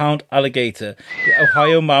 400-pound alligator. The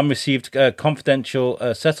Ohio man received confidential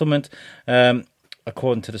settlement,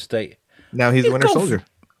 according to the state. Now he's a winter soldier.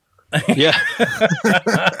 Yeah.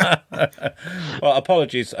 Well,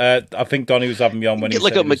 apologies. I think Donnie was having me on when he said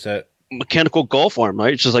like a mechanical golf arm,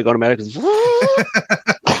 right? It's just like automatic.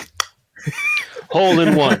 Hole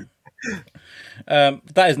in one.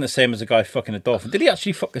 That isn't the same as a guy fucking a dolphin. Did he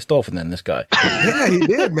actually fuck this dolphin then, this guy? Yeah, he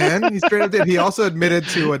did, man. He straight up did. He also admitted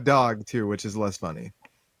to a dog, too, which is less funny.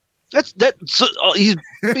 He's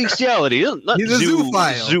bestiality. Not he's a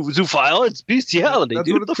zoophile. Zoophile. It's bestiality. That's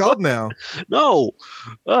dude. what it's called now. No.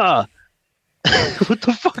 What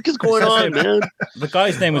the fuck is going on, man? The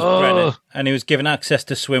guy's name was Brennan, and he was given access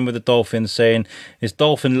to swim with the dolphins, saying his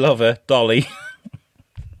dolphin lover, Dolly.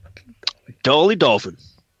 Dolphin.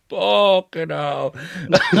 Fucking hell.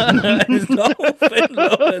 His dolphin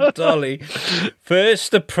lover, Dolly,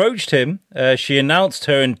 first approached him. She announced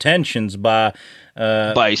her intentions by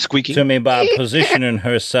squeaking to me by positioning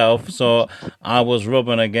herself. So I was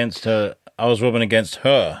rubbing against her.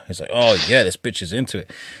 He's like, oh yeah, this bitch is into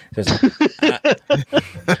it. He says,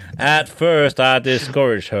 at first I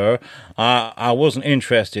discouraged her. I wasn't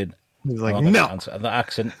interested. He's like, no. The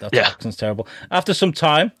accent's terrible. After some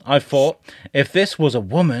time, I thought, if this was a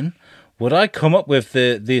woman, would I come up with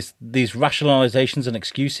these rationalizations and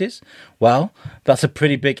excuses? Well, that's a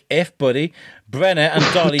pretty big if, buddy. Brenner and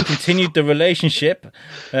Dolly continued the relationship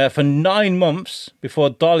for 9 months before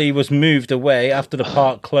Dolly was moved away after the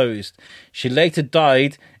park closed. She later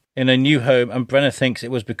died in a new home, and Brenner thinks it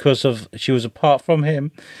was because she was apart from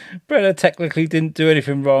him. Brenner technically didn't do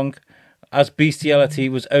anything wrong, as bestiality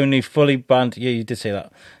was only fully banned. Yeah, you did say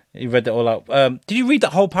that. You read that all out. Did you read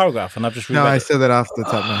that whole paragraph? And I've just reread I said that off the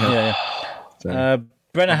top of my head. Yeah.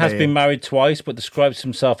 Brenner has been married twice, but describes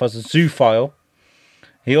himself as a zoophile.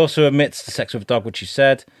 He also admits to sex with a dog, which he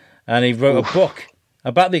said, and he wrote a book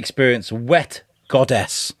about the experience, Wet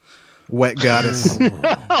Goddess. Wet Goddess.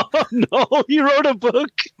 Oh, no, you wrote a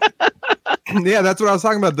book. Yeah, that's what I was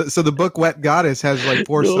talking about. So the book Wet Goddess has like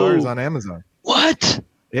 4 stars on Amazon. What?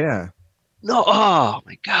 Yeah. No, oh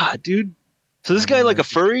my god, dude. So this guy like a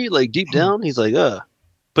furry, like deep down, he's like,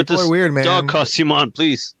 put this weird, man. Dog costume on,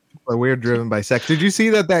 please. People are weird, driven by sex. Did you see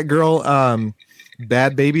that girl,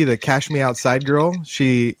 Bad Baby, the Cash Me Outside girl?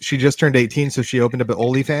 She just turned 18, so she opened up an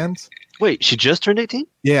OnlyFans. Wait, she just turned 18?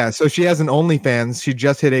 Yeah, so she has an OnlyFans. She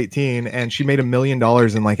just hit 18, and she made $1 million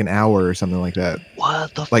in like an hour or something like that.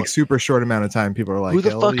 What the fuck? Like super short amount of time. People are like, who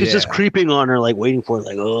the fuck is just creeping on her, like waiting for her,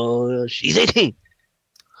 like, oh, she's 18.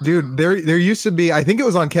 Dude, there used to be, I think it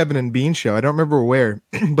was on Kevin and Bean show. I don't remember where,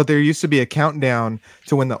 but there used to be a countdown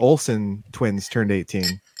to when the Olsen twins turned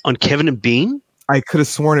 18. On Kevin and Bean? I could have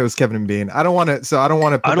sworn it was Kevin and Bean. I don't want to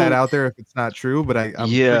put that out there if it's not true, but I'm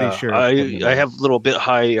pretty sure. I have a little bit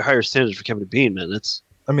higher standards for Kevin and Bean, man.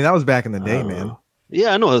 I mean, that was back in the day, man.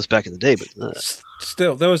 Yeah, I know it was back in the day, but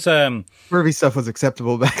still, there was Furby stuff was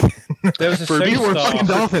acceptable back then. There was a Furby were fucking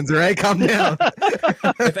dolphins, right? Calm down.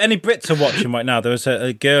 If any Brits are watching right now, there was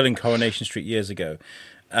a girl in Coronation Street years ago,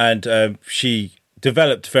 and she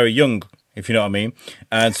developed very young, if you know what I mean.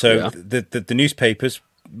 And so the newspapers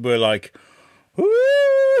were like, woo,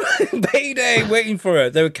 payday, waiting for her.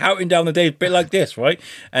 They were counting down the days, a bit like this, right?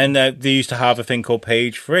 And they used to have a thing called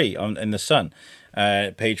Page 3 in the Sun.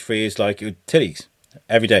 Page 3 is like titties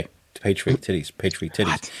every day. Page 3 titties. Page 3 titties.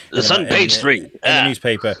 What? The Sun, Page 3 in the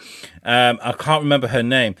newspaper. I can't remember her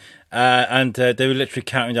name, and they were literally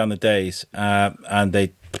counting down the days, and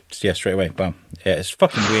they straight away, bam. Yeah, it's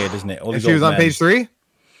fucking weird, isn't it? All she was on Page 3.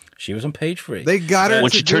 She was on Page 3. They got her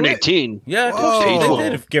when she turned 18. Yeah,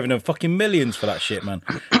 they'd have given her fucking millions for that shit, man.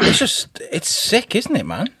 It's sick, isn't it,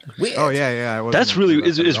 man? Weird. Oh yeah. That's really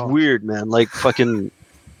is weird, man. Like fucking.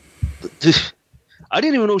 I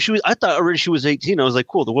didn't even know she was. I thought already she was 18. I was like,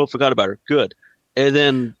 cool. The world forgot about her. Good. And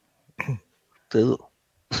then,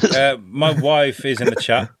 my wife is in the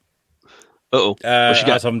chat. What she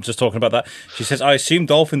got? As I'm just talking about that, she says, "I assume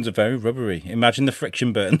dolphins are very rubbery. Imagine the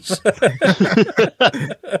friction burns."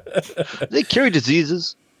 They carry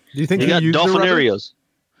diseases. Do you think You got dolphinarios?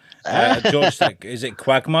 George, like, is it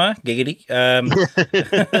Quagmire? Giggity.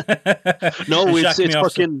 No, Jack it's me off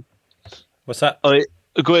fucking. What's that?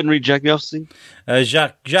 Go ahead and read Jack me off thing.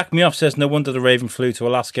 Jack Me Off says, "No wonder the Raven flew to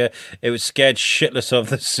Alaska. It was scared shitless of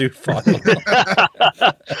the Sioux file."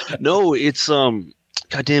 No, it's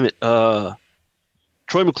God damn it,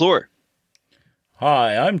 Troy McClure.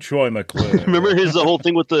 Hi, I'm Troy McClure. Remember his whole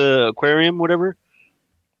thing with the aquarium, whatever?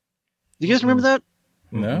 Do you guys remember that?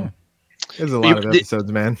 No. There's a lot of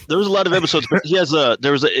episodes, man. There was a lot of episodes, but he has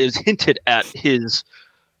it's hinted at his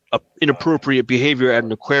inappropriate behavior at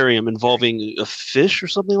an aquarium involving a fish or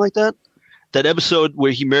something like that. That episode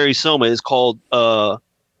where he marries Selma is called A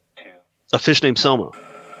Fish Named Selma.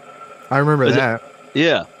 I remember that.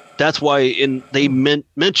 Yeah. That's why they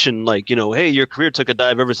mention, like, hey, your career took a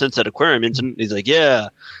dive ever since that aquarium incident. He's like, yeah.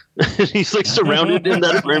 He's like surrounded in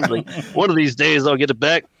that aquarium. Like, one of these days I'll get it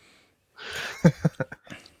back.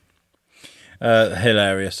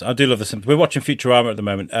 Hilarious. I do love this. We're watching Futurama at the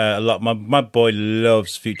moment a lot. My boy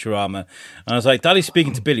loves Futurama. And I was like, Daddy's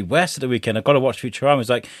speaking to Billy West at the weekend. I've got to watch Futurama.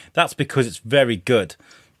 He's like, that's because it's very good.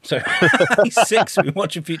 So he's 6. We're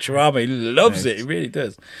watching Futurama. He loves it. He really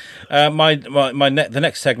does. The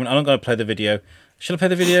next segment, I'm not going to play the video. Should I play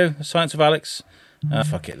the video? Science of Alex?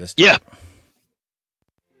 Fuck it. Let's do it.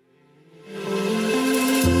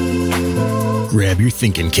 Grab your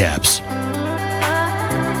thinking caps.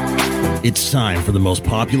 It's time for the most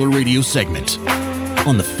popular radio segment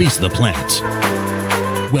on the face of the planet.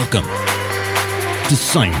 Welcome to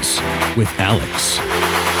Science with Alex.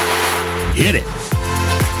 Hit it.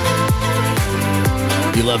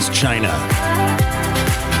 He loves China.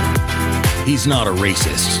 He's not a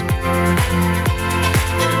racist.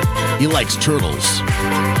 He likes turtles.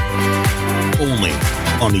 Only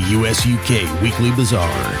on the US-UK Weekly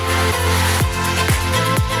Bazaar.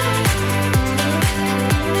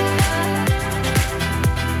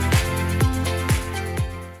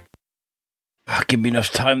 Give me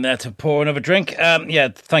enough time there to pour another drink.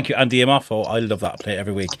 Thank you, Andy Imhoff. I love that. I play it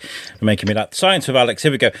every week. For making me that. Science with Alex.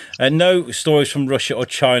 Here we go. No stories from Russia or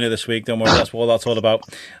China this week. Don't worry, that's what that's all about.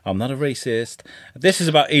 I'm not a racist. This is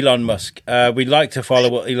about Elon Musk. We like to follow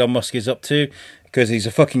what Elon Musk is up to because he's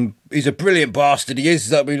a brilliant bastard. He is,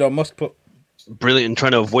 that Elon Musk. But brilliant in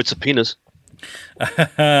trying to avoid subpoenas.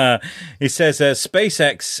 He says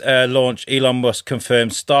SpaceX launch, Elon Musk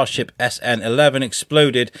confirms Starship SN11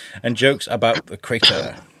 exploded and jokes about the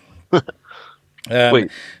crater.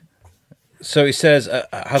 Wait. So he says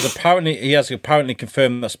he has apparently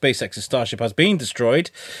confirmed that SpaceX's Starship has been destroyed.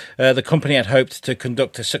 The company had hoped to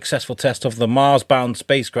conduct a successful test of the Mars-bound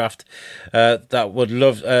spacecraft that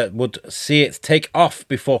would see it take off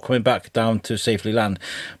before coming back down to safely land.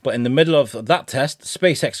 But in the middle of that test,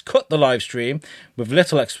 SpaceX cut the live stream with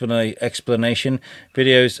little explanation.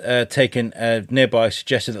 Videos taken nearby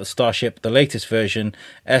suggested that the Starship, the latest version,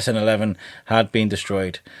 SN11, had been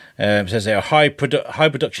destroyed. It says a high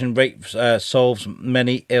production rate solves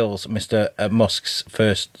many ills, Mr. Musk's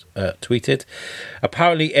first tweeted.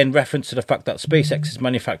 Apparently in reference to the fact that SpaceX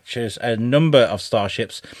manufactures a number of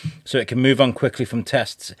Starships so it can move on quickly from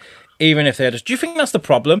tests, even if they're just... Do you think that's the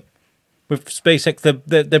problem with SpaceX?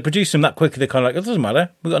 They produce them that quickly, they're kind of like, it doesn't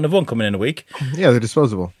matter. We've got another one coming in a week. Yeah, they're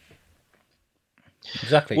disposable.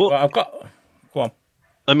 Exactly. Well, I've got... Go on.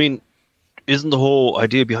 I mean, isn't the whole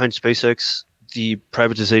idea behind SpaceX the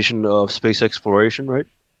privatization of space exploration, right?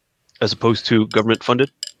 As opposed to government funded?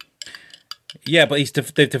 Yeah, but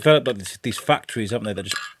they've developed these factories, haven't they, that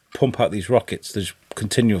just pump out these rockets. There's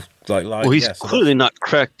continual live. Well, he's clearly not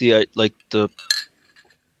cracked crack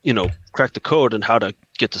the code on how to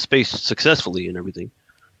get to space successfully and everything.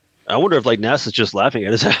 I wonder if NASA's just laughing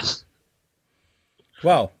at his ass.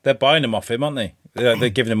 Well, they're buying them off him, aren't they? They're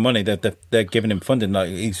giving him money. They're giving him funding. Like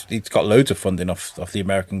he's got loads of funding off the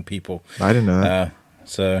American people. I didn't know that.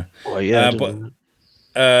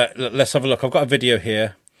 Let's have a look. I've got a video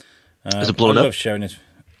here. Is it blown up? I love sharing this.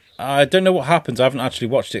 I don't know what happens. I haven't actually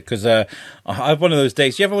watched it because I have one of those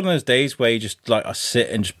days. You have one of those days where you just I sit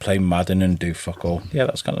and just play Madden and do fuck all. Yeah,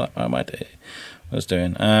 that's kind of like my day. What I was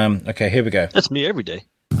doing. Okay, here we go. That's me every day.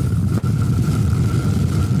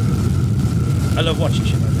 I love watching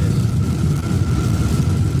shit like this.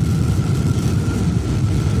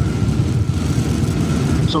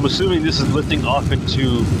 So I'm assuming this is lifting off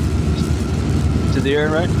into the air,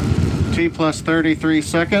 right? T plus 33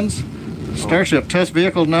 seconds. Starship test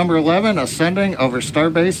vehicle number 11 ascending over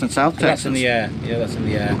Starbase in South Texas. That's in the air. Yeah, that's in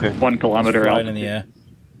the air. Okay. 1 kilometer Flying in the air.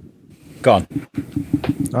 Gone.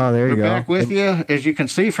 Oh, there you We're go. back with you. As you can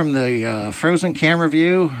see from the frozen camera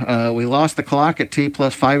view, we lost the clock at T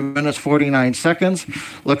plus 5 minutes 49 seconds.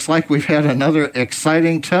 Looks like we've had another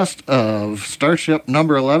exciting test of Starship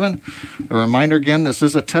number 11. A reminder again, this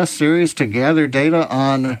is a test series to gather data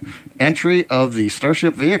on entry of the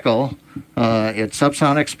Starship vehicle at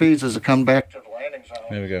subsonic speeds as it comes back to the landing zone.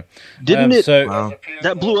 There we go. Didn't it? So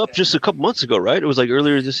That blew up just a couple months ago, right? It was like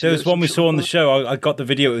earlier this year. there was one we saw on the show. I got the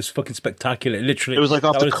video. It was fucking spectacular. Literally, It was like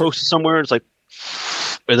off that the coast somewhere. It's like,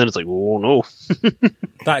 and then it's like, oh no!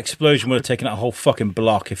 That explosion would have taken out a whole fucking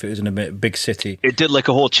block if it was in a big city. It did like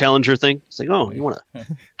a whole Challenger thing. It's like, oh, you want to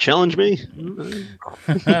challenge me? No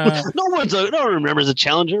one remembers a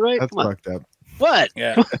Challenger, right? That's Come on. fucked up. What?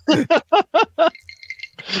 Yeah.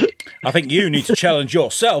 I think you need to challenge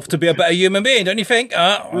yourself to be a better human being, don't you think?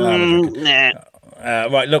 Nah.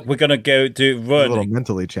 Right, look, we're gonna go A little run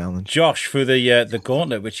mentally challenged. Josh through the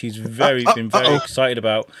gauntlet, which he's been very excited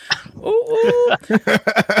about. Ooh. Thank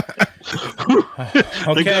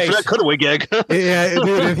God for that cutaway gag. Yeah,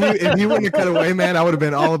 dude. If you wouldn't have cut away, man, I would have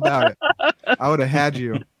been all about it. I would have had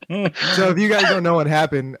you. So if you guys don't know what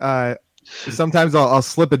happened, sometimes I'll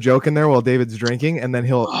slip a joke in there while David's drinking, and then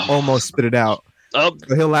he'll almost spit it out.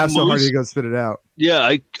 But he'll laugh so hard he goes spit it out.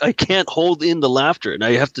 Yeah, I can't hold in the laughter, and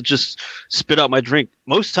I have to just spit out my drink.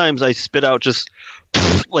 Most times I spit out just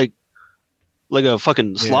like a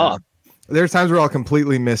fucking slob. There's times where I'll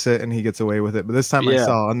completely miss it and he gets away with it, but this time I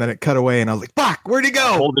saw, and then it cut away, and I was like, "Fuck, where'd he go?"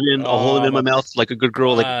 I'll hold it in my mouth like a good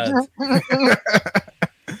girl. Like, I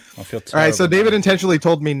feel all right, so terrible. David intentionally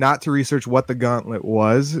told me not to research what the gauntlet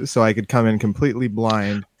was, so I could come in completely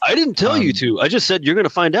blind. I didn't tell you to. I just said you're going to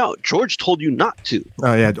find out. George told you not to.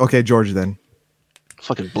 Oh yeah, okay, George then.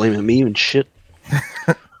 Fucking blaming me and shit.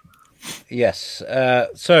 Yes.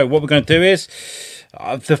 So what we're going to do is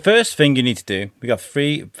the first thing you need to do. We got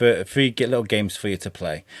three little games for you to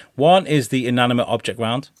play. One is the inanimate object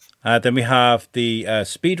round. Then we have the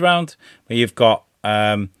speed round, where you've got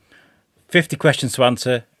 50 questions to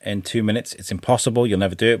answer in 2 minutes. It's impossible. You'll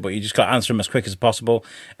never do it, but you just got to answer them as quick as possible.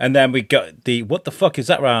 And then we got the what the fuck is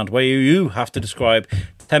that round, where you have to describe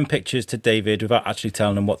 10 pictures to David without actually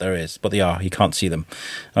telling him what there is, what they are. He can't see them.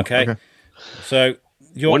 Okay. So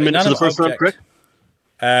your 1 minute to the first round, correct?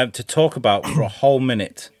 To talk about for a whole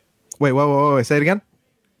minute. Wait, whoa, say it again.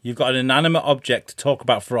 You've got an inanimate object to talk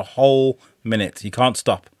about for a whole minute. You can't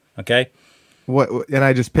stop. Okay. What? And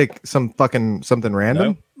I just pick something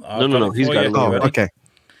random. No. He's got it. Oh, okay.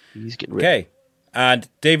 He's getting ready. Okay. And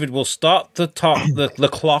David will start the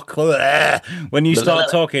clock when you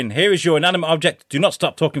start talking. Here is your inanimate object. Do not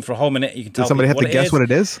stop talking for a whole minute. You can tell Does somebody have people to guess what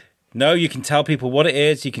it is? No, you can tell people what it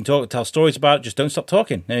is. You can tell stories about it. Just don't stop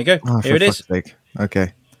talking. There you go. Oh, Here it is. Sake.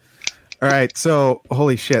 Okay. All right. So,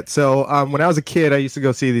 holy shit. So, when I was a kid, I used to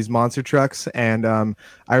go see these monster trucks, and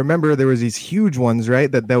I remember there was these huge ones,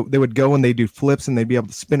 right? That they would go and they do flips, and they'd be able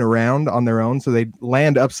to spin around on their own. So they'd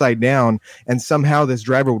land upside down, and somehow this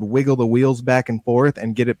driver would wiggle the wheels back and forth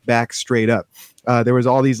and get it back straight up. There was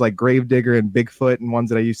all these like Gravedigger and Bigfoot and ones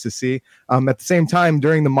that I used to see. At the same time,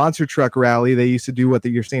 during the monster truck rally, they used to do what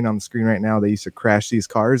you're seeing on the screen right now. They used to crash these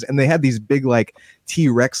cars, and they had these big like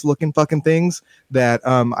T-Rex looking fucking things that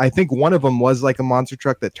I think one of them was like a monster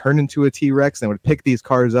truck that turned into a T-Rex and would pick these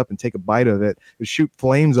cars up and take a bite of it. It would shoot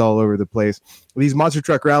flames all over the place. These monster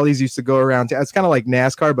truck rallies used to go around. It's kind of like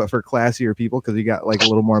NASCAR, but for classier people, because you got like a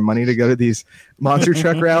little more money to go to these monster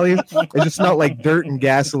truck rallies. It just smelled like dirt and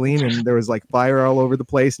gasoline, and there was like fire all over the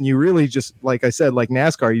place. And you really just, like I said, like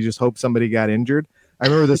NASCAR, you just hope somebody got injured. I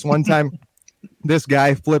remember this one time, this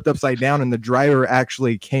guy flipped upside down, and the driver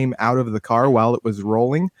actually came out of the car while it was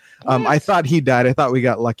rolling. I thought he died. I thought we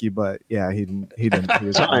got lucky, but yeah, he didn't. He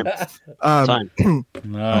was Time.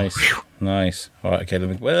 Nice. All right. Okay.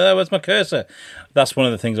 Well, where's my cursor? That's one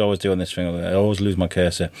of the things I always do on this thing. I always lose my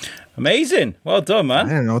cursor. Amazing. Well done, man. I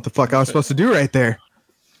didn't know what the fuck I was supposed to do right there.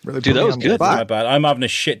 Really Dude, that was good. My bad. I'm having a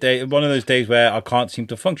shit day. One of those days where I can't seem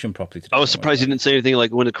to function properly today. I was surprised you didn't say anything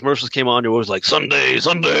like when the commercials came on. It was like Sunday at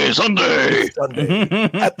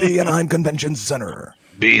the Anaheim Convention Center.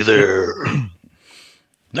 Be there.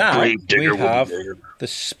 Now we have the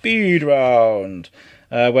speed round,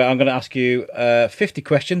 where I'm going to ask you 50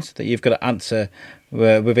 questions that you've got to answer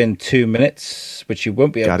within 2 minutes, which you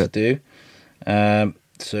won't be able to do.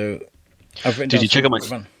 So, I've written. Did you check out my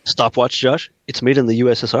stopwatch, Josh? It's made in the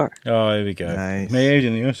USSR. Oh, here we go. Nice. Made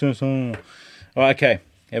in the USSR. All right, okay.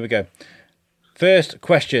 Here we go. First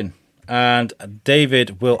question, and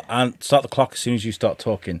David will start the clock as soon as you start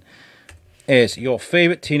talking. is your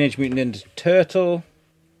favorite Teenage Mutant Ninja Turtle.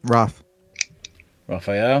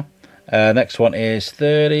 Raphael. Next one is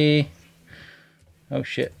 30. Oh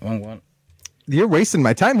shit, wrong one. You're wasting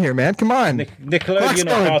my time here, man. Come on. Nickelodeon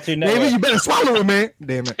or Cartoon Network? David, you better swallow it, man.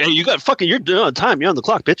 Damn it. Hey, you're on time. You're on the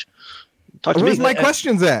clock, bitch. Talk to Where's me. my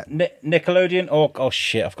questions at? Nickelodeon or oh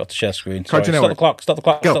shit, I've got to share screen. Sorry. Cartoon Stop Network. the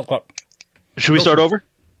clock. Go. Stop the clock. Should we start over?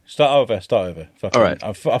 Start over. Fucking, All right.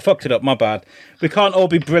 I fucked it up. My bad. We can't all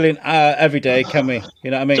be brilliant every day, can we?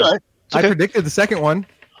 You know what I mean? It's all right. It's okay. I predicted the second one.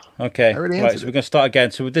 Okay. I already Right. answered So we're going to start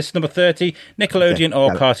again. So this is number 30, Nickelodeon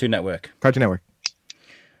or Cartoon Network. Cartoon Network.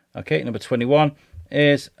 Okay. Number 21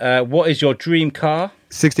 is what is your dream car?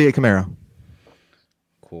 68 Camaro.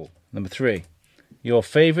 Cool. Number 3, your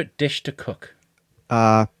favorite dish to cook.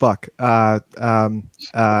 Fuck.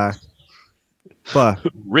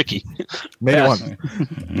 Ricky. Made it Yes.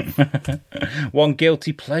 one. One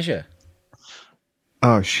guilty pleasure.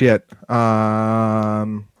 Oh shit.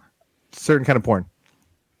 Certain kind of porn.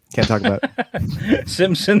 Can't talk about it.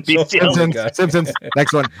 Simpsons. or Bestiality. Family Guy? Simpsons.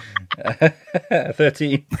 Next one.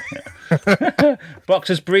 13.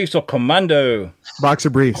 Boxers briefs or commando. Boxer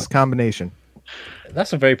briefs combination.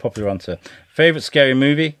 That's a very popular answer. Favorite scary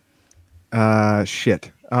movie.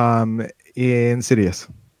 Shit. Insidious.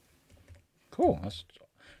 Cool. That's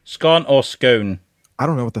scone or scone. I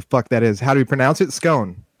don't know what the fuck that is. How do we pronounce it?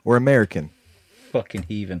 Scone or American? Fucking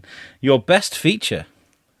heathen. Your best feature.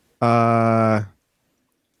 My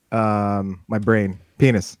brain.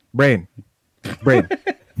 Penis. Brain.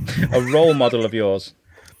 A role model of yours.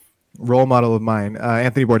 Role model of mine.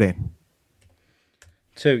 Anthony Bourdain.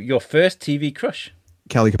 2, your first TV crush.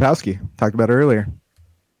 Kelly Kapowski. Talked about it earlier.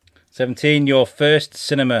 17, your first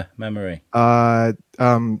cinema memory.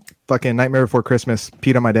 Fucking Nightmare Before Christmas.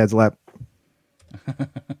 Peed on my dad's lap.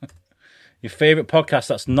 Your favorite podcast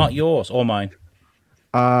that's not yours or mine.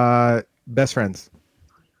 Best Friends.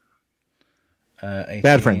 18,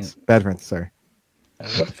 Bad Friends. Bad Friends. Sorry.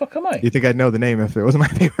 What the fuck am I? You think I'd know the name if it wasn't my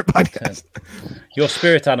favorite podcast? Your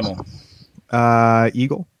spirit animal.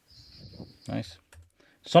 Eagle. Nice.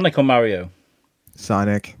 Sonic or Mario.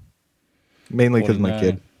 Sonic. Mainly because my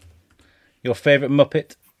 49. kid. Your favorite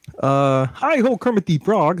Muppet. Hi ho, Kermit the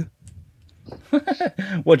Frog.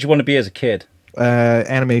 What do you want to be as a kid?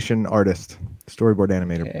 Animation artist. Storyboard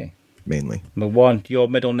animator. Okay. Mainly. Number 1, your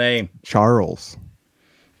middle name. Charles.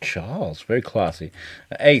 Charles, very classy.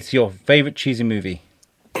 8, your favorite cheesy movie.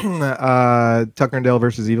 Tucker and Dale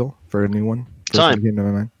versus Evil for a new one. First Time. one came to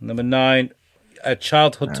my mind. Number 9, a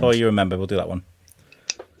childhood toy you remember. We'll do that one.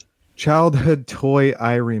 Childhood toy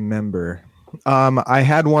I remember. I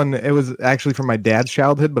had one. It was actually from my dad's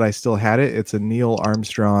childhood, but I still had it. It's a Neil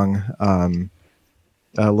Armstrong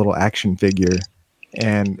a little action figure,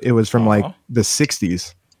 and it was from like the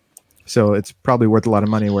 60s. So it's probably worth a lot of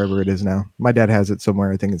money wherever it is now. My dad has it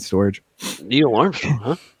somewhere. I think in storage. Neil Armstrong,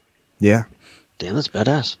 huh? Yeah. Damn, that's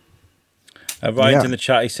badass. Ryan's in the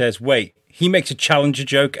chat. He says, "Wait, he makes a challenger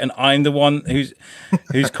joke, and I'm the one whose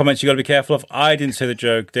comments you got to be careful of." I didn't say the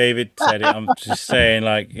joke. David said it. I'm just saying,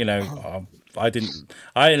 like, you know, I didn't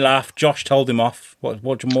laugh. Josh told him off. What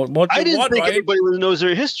I didn't think Ryan? anybody really knows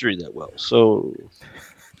their history that well. So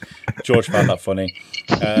George found that funny.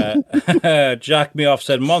 Jack Me Off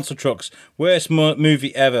said, "Monster Trucks, worst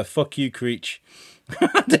movie ever. Fuck you, Creech."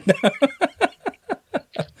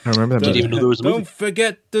 I remember that didn't movie. even know there was a Don't movie.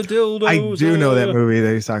 forget the dildos. I do know that movie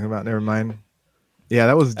that he's talking about. Never mind. Yeah,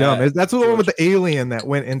 that was dumb. That's the one with the alien that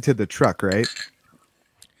went into the truck, right?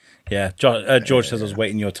 Yeah, George says I was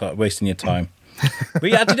wasting your time.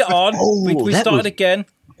 We added it on. We that started was- again.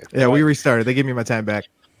 Yeah, we restarted. They gave me my time back.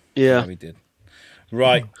 Yeah. We did.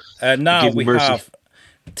 Right. Now Give we mercy. have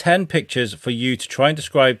 10 pictures for you to try and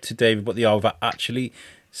describe to David what they are without actually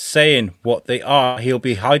saying what they are. He'll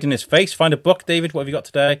be hiding his face. Find a book, David. What have you got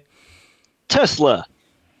today? Tesla.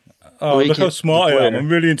 Oh, Well, you look how can't smart I am. declare. I'm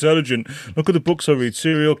really intelligent. Look at the books I read.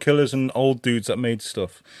 Serial killers and old dudes that made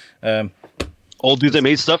stuff. Old dude that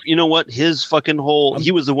made stuff. You know what? His fucking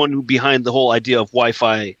he was the one who behind the whole idea of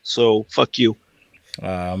Wi-Fi. So fuck you.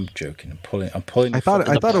 I'm joking. I'm pulling. I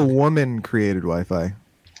thought a woman created Wi-Fi.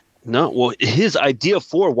 No, well, his idea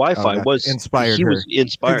for Wi-Fi that was inspired He her. was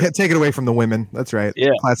inspired. Take it away from the women. That's right.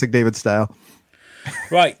 Yeah. Classic David style.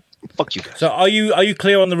 Right. Fuck you guys. So are you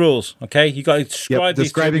clear on the rules? Okay. You got to Yep. describe these.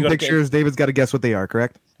 Describing You gotta get- pictures. David's got to guess what they are.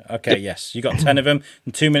 Correct. Okay. Yes. You got 10 of them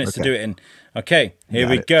and 2 minutes to Okay. do it in. Okay. Here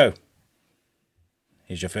Got we it. go.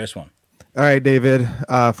 Here's your first one. All right, David.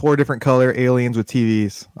 4 different color aliens with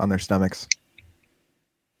TVs on their stomachs.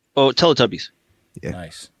 Oh, Teletubbies. Yeah.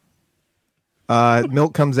 Nice.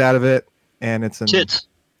 Milk comes out of it, and it's an Tits.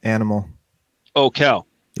 animal. Oh, cow.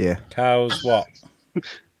 Yeah. Cows. What?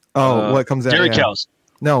 Oh, what comes out? Dairy yeah. cows.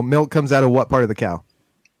 No, milk comes out of what part of the cow?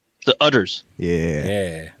 The udders. Yeah.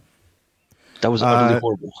 Yeah. That was utterly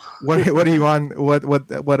horrible. What are you on?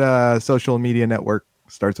 What social media network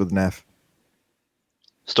starts with an F?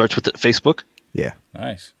 Starts with the Facebook. Yeah.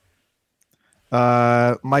 Nice.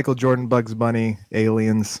 Michael Jordan, Bugs Bunny,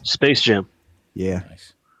 Aliens. Space Jam. Yeah.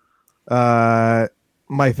 Nice.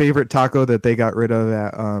 My favorite taco that they got rid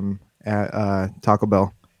of at Taco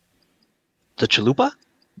Bell. The chalupa.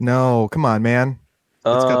 No, come on, man.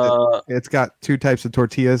 It's got two types of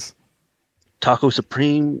tortillas. Taco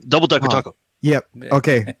Supreme. Double Decker Taco. Yep.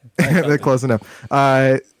 Okay. They're close enough.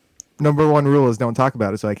 Number one rule is don't talk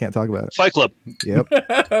about it, so I can't talk about it. Fight Club.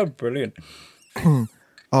 Yep. Brilliant.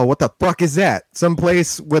 Oh, what the fuck is that? Some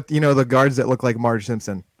place with the guards that look like Marge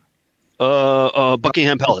Simpson.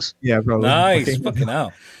 Buckingham Palace. Yeah, probably. Nice. Okay. Fucking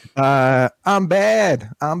hell. I'm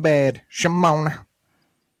bad. Shimon.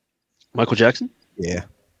 Michael Jackson. Yeah.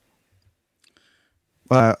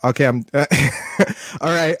 Okay. I'm. All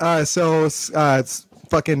right. So it's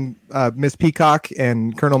fucking Miss Peacock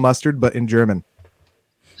and Colonel Mustard, but in German.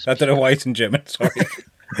 I don't know why it's in German. Sorry.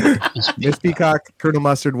 Miss Peacock, Colonel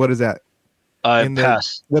Mustard. What is that?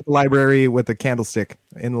 Pass. With the library with the candlestick.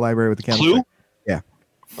 In the library with the candlestick. Clue? Yeah.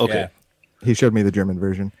 Okay. Yeah. He showed me the German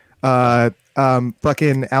version.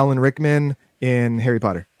 Fucking Alan Rickman in Harry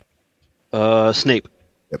Potter. Snape.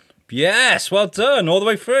 Yes. Well done. All the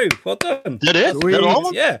way through. Well done. That it? Sweet. That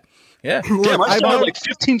all? Yeah. Yeah. Damn, I I've saw known, like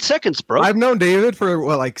 15 seconds, bro. I've known David for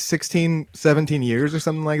like 16, 17 years or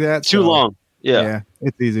something like that. Too so, long. Yeah.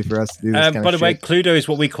 it's easy for us to do this kind By of the way, shit. Cluedo is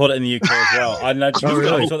what we call it in the UK as well. I know. Oh,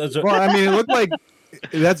 really? Well, I mean, it looked like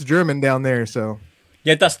that's German down there, so.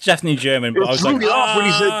 Yeah, that's definitely German. But I was threw like, me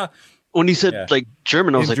off when he said Yeah. like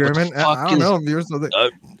German. I was In like, German? what the fuck I don't know. If you're supposed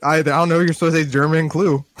to, I don't know. You're supposed to say German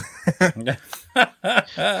Clue.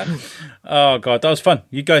 Oh god, that was fun.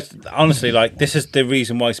 You guys, honestly, like this is the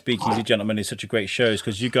reason why Speakeasy Gentlemen is such a great show, is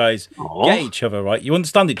because you guys get each other, right? You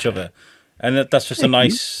understand each other, and that's just a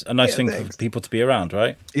nice thing thanks. for people to be around,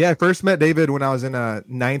 right? Yeah, I first met David when I was in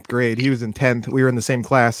 9th grade. He was in 10th. We were in the same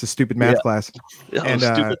class, the stupid math class. Yeah, And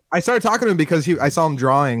stupid. I started talking to him because I saw him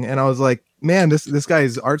drawing, and I was like, man, this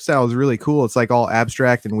guy's art style is really cool. It's like all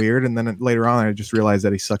abstract and weird. And then later on, I just realized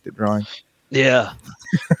that he sucked at drawing. Yeah.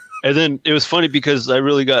 And then it was funny because I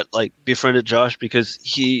really got like befriended Josh because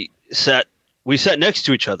we sat next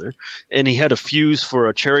to each other and he had a fuse for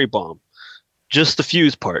a cherry bomb, just the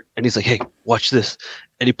fuse part. And he's like, hey, watch this.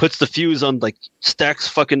 And he puts the fuse on like stacks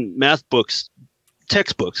fucking math books,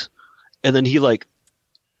 textbooks. And then he like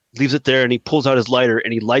leaves it there and he pulls out his lighter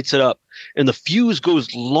and he lights it up and the fuse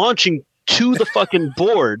goes launching to the fucking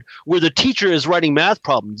board where the teacher is writing math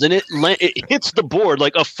problems, and it hits the board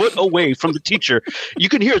like a foot away from the teacher. You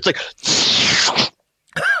can hear it's like,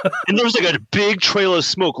 and there's like a big trail of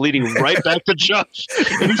smoke leading right back to Josh,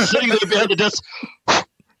 and he's sitting there behind the desk,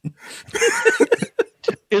 and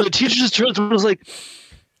the teacher just turns and was like,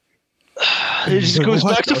 and it just goes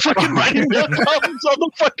back to fucking writing math problems on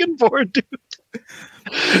the fucking board, dude.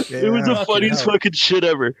 It was the funniest fucking shit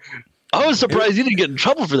ever. I was surprised you didn't get in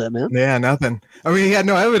trouble for that, man. Yeah, nothing. I mean, he had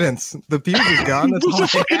no evidence. The fuse is gone. That's It was all a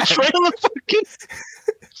fucking he had. trail of fucking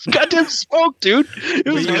goddamn smoke, dude. It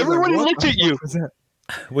was He was everyone like, looked "What at the you. fuck was that?"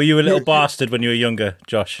 Were you a little bastard when you were younger,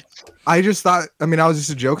 Josh? I just thought, I mean, I was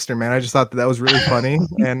just a jokester, man. I just thought that was really funny.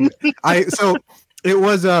 And so it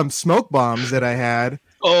was smoke bombs that I had.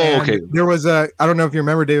 Oh, And okay. There was I don't know if you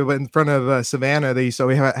remember, David, but in front of Savannah,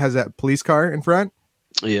 has that police car in front.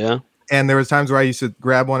 Yeah. And there was times where I used to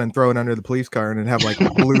grab one and throw it under the police car and it'd have like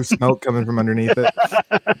blue smoke coming from underneath it.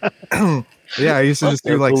 Yeah, I used to just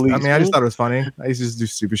do like, I mean, I just thought it was funny. I used to just do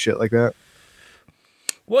stupid shit like that.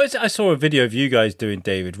 What is it? I saw a video of you guys doing,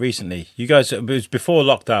 David, recently. You guys, it was before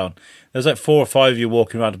lockdown. There was like 4 or 5 of you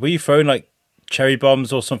walking around. Were you throwing like cherry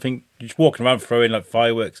bombs or something? You're just walking around throwing like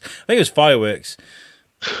fireworks. I think it was fireworks.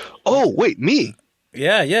 Oh, wait, me?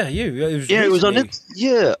 Yeah, you. It was on recently. it.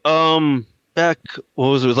 Yeah. Back, what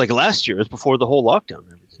was it? It was like last year. It was before the whole lockdown and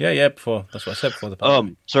everything. Yeah, before. That's what I said before the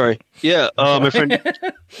pandemic. Sorry. Yeah. My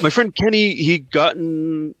friend Kenny, he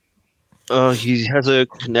has a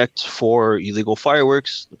connect for illegal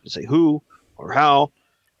fireworks. I say who or how.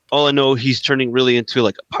 All I know, he's turning really into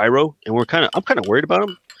like a pyro, and I'm kind of worried about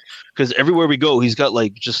him because everywhere we go, he's got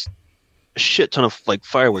like just a shit ton of like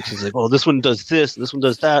fireworks. He's like, oh, this one does this, and this one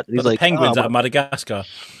does that. And he's But the like, penguins "Oh, out of Madagascar.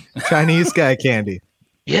 Chinese sky candy.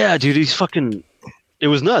 yeah, dude, he's fucking. It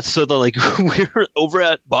was nuts. So we were over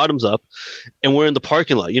at Bottoms Up, and we're in the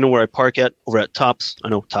parking lot. You know where I park at? Over at Tops. I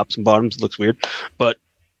know Tops and Bottoms looks weird, but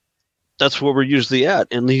that's where we're usually at.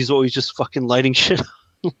 And he's always just fucking lighting shit.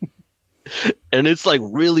 and it's like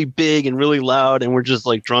really big and really loud, and we're just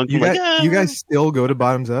like drunk. You I'm guys, like, you guys still go to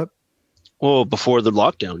Bottoms Up? well, before the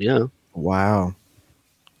lockdown, yeah. Wow.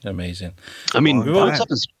 Amazing. I mean, Long Bottoms time.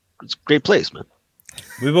 Up is it's a great place, man.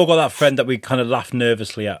 We've all got that friend that we kind of laugh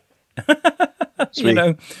nervously at. You me.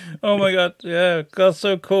 know, oh my god, yeah, God,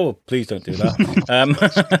 so cool. Please don't do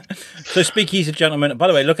that. So, Speakeasy Gentlemen. By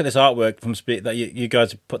the way, look at this artwork from that you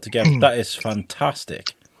guys have put together. That is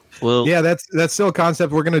fantastic. Well, Yeah, that's still a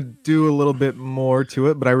concept. We're gonna do a little bit more to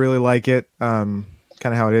it, but I really like it. Kind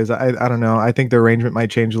of how it is. I don't know. I think the arrangement might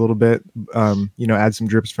change a little bit. Add some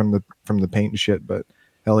drips from the paint and shit. But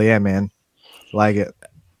hell yeah, man, like it.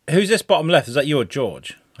 Who's this bottom left? Is that you or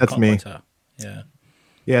George? I That's can't me. quite tell. Yeah.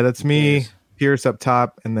 Yeah, that's me. Yes. Pierce up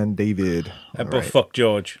top, and then David. All But right. fuck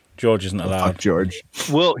George. George isn't Fuck allowed. George.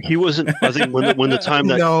 well, he wasn't. I think when the time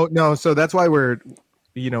that No. So that's why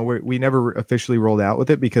we never officially rolled out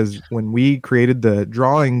with it, because when we created the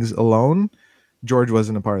drawings alone, George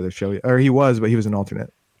wasn't a part of the show, or he was, but he was an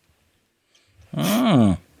alternate.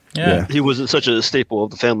 Oh, yeah. he wasn't such a staple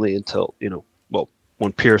of the family until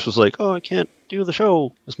when Pierce was like, "Oh, I can't do the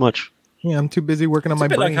show as much." Yeah, I'm too busy working on It's my a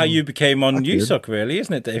bit brain. like how you became on Fuck, dude. USUC, really,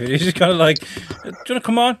 isn't it, David? It's just kind of like, do you want to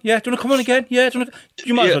come on? Yeah. Do you want to come on again? Yeah.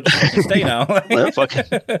 You might as well just stay now. Well, fuck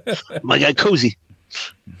it. My guy Cozy.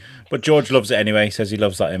 But George loves it anyway. He says he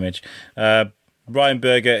loves that image. Ryan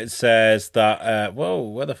Berger says that, whoa,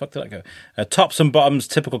 where the fuck did that go? Tops and bottoms,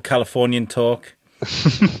 typical Californian talk.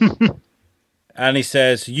 And he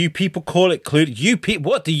says, you people call it Cluedo. You people,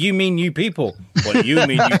 what do you mean, you people? What do you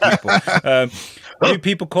mean, you people? You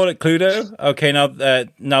people call it Cluedo. Okay, now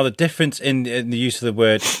the difference in the use of the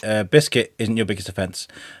word biscuit isn't your biggest offence.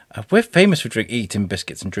 We're famous for eating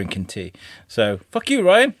biscuits and drinking tea. So, fuck you,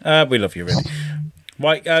 Ryan. We love you, really.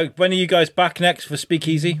 Right, when are you guys back next for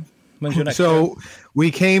Speakeasy? When's your next show? So we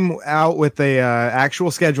came out with a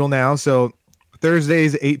actual schedule now. So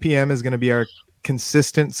Thursdays 8 p.m. is going to be our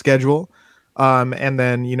consistent schedule. And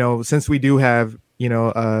then, since we do have,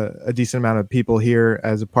 a decent amount of people here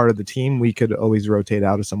as a part of the team, we could always rotate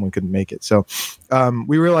out if someone couldn't make it. So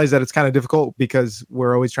we realize that it's kind of difficult because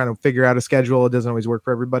we're always trying to figure out a schedule. It doesn't always work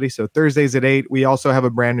for everybody. So Thursdays at 8, we also have a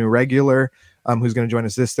brand new regular who's going to join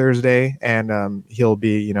us this Thursday, and he'll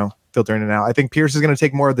be, filtering it out. I think Pierce is going to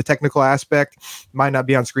take more of the technical aspect. Might not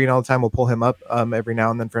be on screen all the time. We'll pull him up every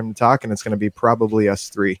now and then for him to talk, and it's going to be probably us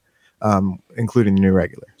three, including the new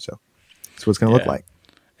regular. So that's what it's going to look like.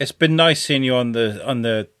 It's been nice seeing you on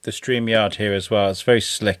the StreamYard here as well. It's very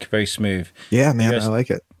slick, very smooth. Yeah, man, guys- I like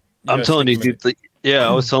it. I'm telling you, dude.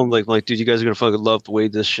 I was telling him, like, dude, you guys are gonna fucking love the way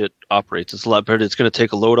this shit operates. It's a lot better. It's gonna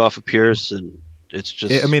take a load off of Pierce, and it's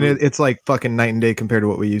just. It's like fucking night and day compared to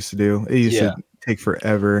what we used to do. It used to take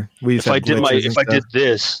forever. We used if to I have did glitches and I stuff. did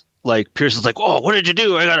this, like Pierce is like, "Oh, what did you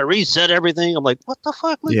do? I gotta reset everything." I'm like, "What the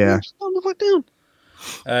fuck?" Like, Yeah. Calm the fuck down.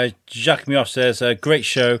 Jacques Mioff says, great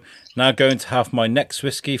show. Now going to have my next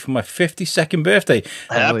whiskey for my 52nd birthday.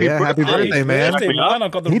 Happy birthday, man. I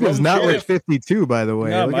got the He does wrong not look shirt. 52, by the way.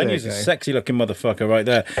 No, Look at man, that he's a guy. sexy looking motherfucker right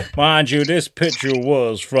there. Mind you, this picture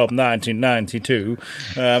was from 1992.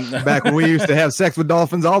 Back when we used to have sex with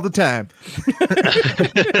dolphins all the time.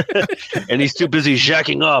 And he's too busy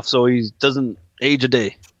jacking off, so he doesn't age a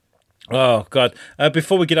day. Oh, God.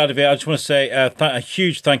 Before we get out of here, I just want to say a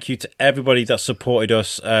huge thank you to everybody that supported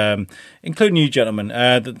us, including you gentlemen,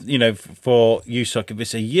 for USUC.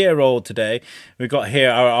 It's a year old today. We've got here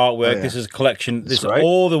our artwork. Oh, yeah. This is a collection. This is right.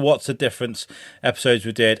 all the What's the Difference episodes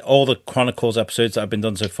we did, all the Chronicles episodes that have been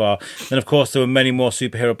done so far. Then, of course, there were many more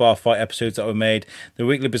Superhero Bar Fight episodes that were made. The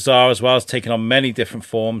Weekly Bazaar as well has taken on many different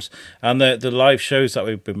forms, and the live shows that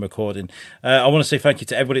we've been recording. I want to say thank you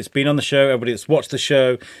to everybody that's been on the show, everybody that's watched the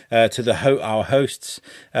show, to our hosts,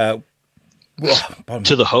 To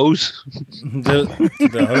the hose.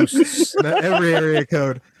 the hosts, Every area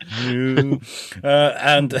code.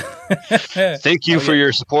 and Thank you for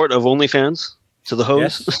your support of OnlyFans. To the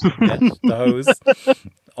hose. yes, the hose,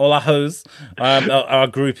 all our hoes, our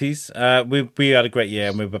groupies. We had a great year,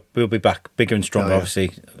 and we'll be back bigger and stronger, Oh, yeah. obviously,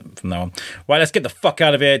 from now on. Right, let's get the fuck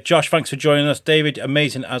out of here. Josh, thanks for joining us. David,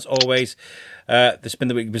 amazing as always. This has been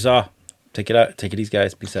the Weekly Bazaar. Take it out. Take it easy,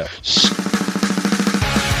 guys. Peace out.